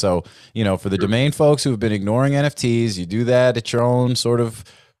assets. So, you know, for the domain folks who have been ignoring NFTs, you do that at your own sort of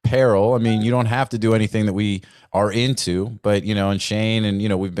peril. I mean, you don't have to do anything that we are into, but, you know, and Shane and, you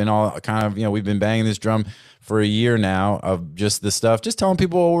know, we've been all kind of, you know, we've been banging this drum for a year now of just the stuff, just telling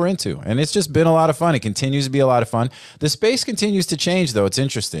people what we're into. And it's just been a lot of fun. It continues to be a lot of fun. The space continues to change, though. It's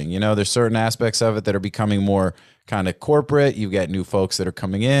interesting. You know, there's certain aspects of it that are becoming more kind of corporate. You've got new folks that are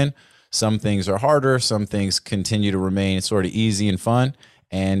coming in. Some things are harder. Some things continue to remain sort of easy and fun.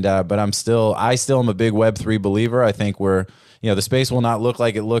 And but I still am a big Web3 believer. I think the space will not look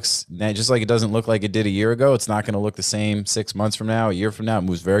like it looks, just like it doesn't look like it did a year ago. It's not going to look the same 6 months from now, a year from now. It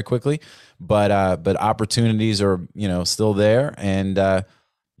moves very quickly, but opportunities are, you know, still there. And,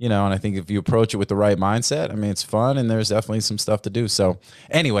 you know, and I think if you approach it with the right mindset, I mean, it's fun and there's definitely some stuff to do. So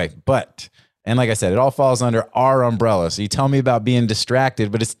anyway, and like I said, it all falls under our umbrella. So you tell me about being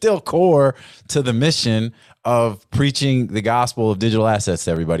distracted, but it's still core to the mission of preaching the gospel of digital assets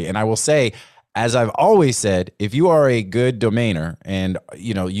to everybody. And I will say, as I've always said, if you are a good domainer and,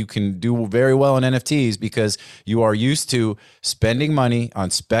 you know, you can do very well in NFTs because you are used to spending money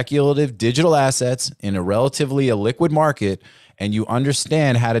on speculative digital assets in a relatively illiquid market, and you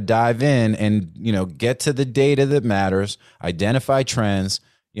understand how to dive in and, you know, get to the data that matters, identify trends,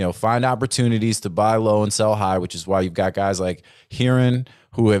 you know, find opportunities to buy low and sell high, which is why you've got guys like Hiran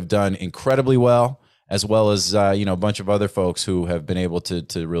who have done incredibly well, as well as, you know, a bunch of other folks who have been able to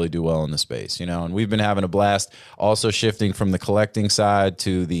really do well in the space, you know, and we've been having a blast also shifting from the collecting side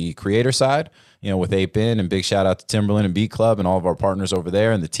to the creator side, you know, with 8bin, and big shout out to Timberland and Beat Club and all of our partners over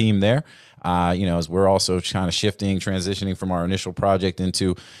there and the team there. You know, as we're also kind of transitioning from our initial project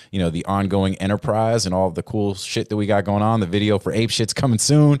into, you know, the ongoing enterprise and all of the cool shit that we got going on. The video for Ape Shit's coming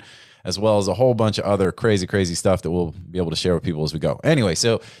soon, as well as a whole bunch of other crazy stuff that we'll be able to share with people as we go. Anyway,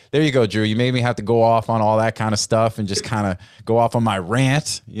 so there you go, Drew. You made me have to go off on all that kind of stuff and just kind of go off on my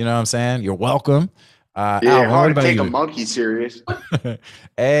rant. You know what I'm saying? You're welcome. Yeah, Alvin, what hard to about take you? a monkey serious.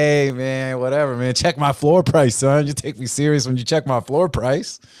 Hey, man, whatever, man. Check my floor price, son. You take me serious when you check my floor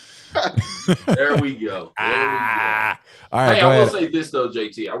price. There we go. All right, Hey, go I will ahead. say this though,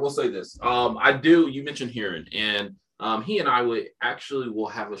 JT. I will say this. You mentioned Hiran, and he and I will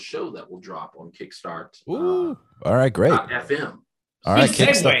have a show that will drop on Kickstart. Ooh. All right, great. FM. All right, Good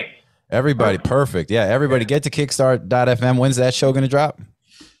Kickstart. segue. Everybody, perfect. Yeah, everybody get to Kickstart.fm. When's that show going to drop?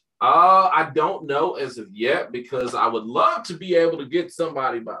 I don't know as of yet because I would love to be able to get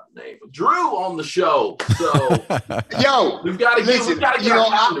somebody by the name of Drew on the show. So Yo, we've got to listen, get you know, our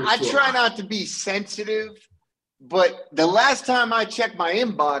calendars I sorted. try not to be sensitive, but the last time I checked my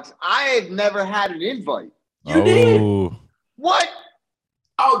inbox, I had never had an invite. You did? Oh. What?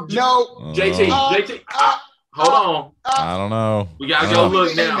 Oh, No. JT, hold on. I don't know. We got to go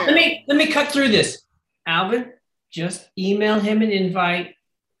look now. Let me cut through this. Alvin, just email him an invite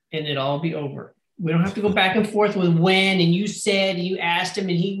and it'll all be over. We don't have to go back and forth with when and you said and you asked him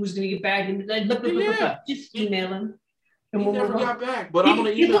and he was going to get back and just email him. And He never got back, but I'm going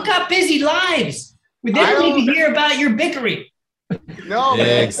to People email. got busy lives. They don't need to hear about your bickering. No,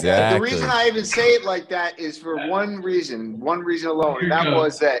 man. Exactly. The reason I even say it like that is for one reason alone. And that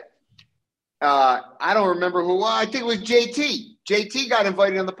was that I don't remember who. I think it was JT. JT got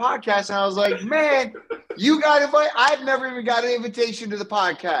invited on the podcast, and I was like, man, you got invited? I've never even got an invitation to the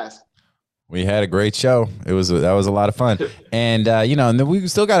podcast. We had a great show. That was a lot of fun. And, you know, and then we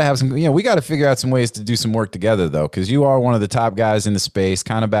still got to have some, you know, we got to figure out some ways to do some work together, though, because you are one of the top guys in the space,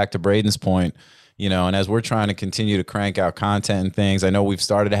 kind of back to Braden's point, you know, and as we're trying to continue to crank out content and things, I know we've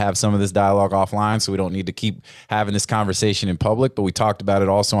started to have some of this dialogue offline, so we don't need to keep having this conversation in public, but we talked about it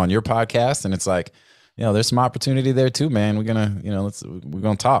also on your podcast. And it's like, you know, there's some opportunity there too, man. We're going to, you know, we're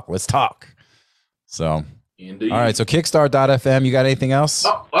going to talk. Let's talk. So. Indeed. All right, so Kickstart.fm, you got anything else?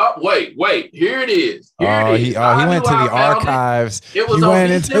 Wait. Here it is. He went to the archives. It was on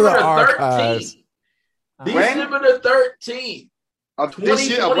December the 13th. December the 13th. Of this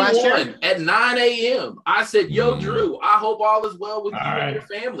year, of last year? At 9 a.m. I said, yo, Drew, I hope all is well with you and your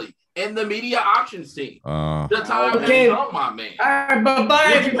family and the media options team. The time has come, my man. All right,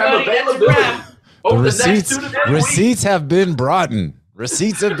 bye-bye, everybody. That's a wrap. Over the receipts have been brought in.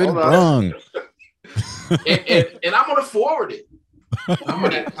 Receipts have been brung. and I'm gonna forward it. I'm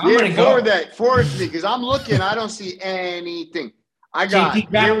gonna go forward to me because I'm looking. I don't see anything. I got.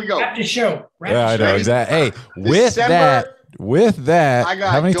 Here we go. Wrap the show. Yeah, I know exactly. Hey, with that, I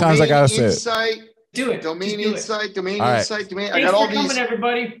got how many times I gotta say it? Do it. Domain insight. Domain. I got all these.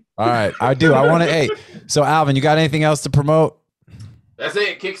 Everybody. All right, I do. I want to. Hey, so Alvin, you got anything else to promote? That's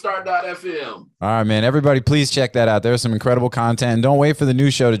it. Kickstart.fm. All right, man. Everybody, please check that out. There's some incredible content. And don't wait for the new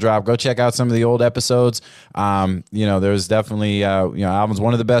show to drop. Go check out some of the old episodes. You know, there's definitely, Alvin's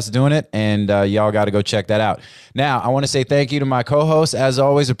one of the best doing it. And y'all got to go check that out. Now, I want to say thank you to my co-hosts. As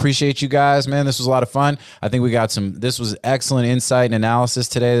always, appreciate you guys, man. This was a lot of fun. I think we got this was excellent insight and analysis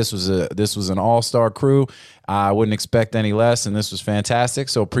today. This was an all-star crew. I wouldn't expect any less, and this was fantastic,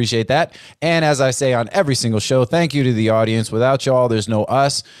 so appreciate that. And as I say on every single show, thank you to the audience. Without y'all, there's no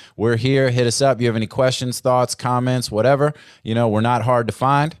us. We're here. Hit us up. You have any questions, thoughts, comments, whatever. You know, we're not hard to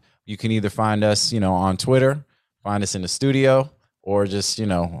find. You can either find us, you know, on Twitter, find us in the studio, or just, you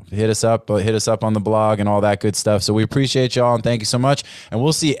know, hit us up on the blog and all that good stuff. So we appreciate y'all and thank you so much. And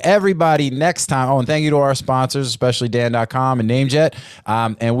we'll see everybody next time. Oh, and thank you to our sponsors, especially Dan.com and NameJet.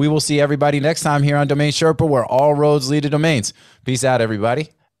 And we will see everybody next time here on Domain Sherpa, where all roads lead to domains. Peace out, everybody.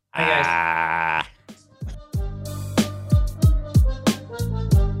 Bye, guys.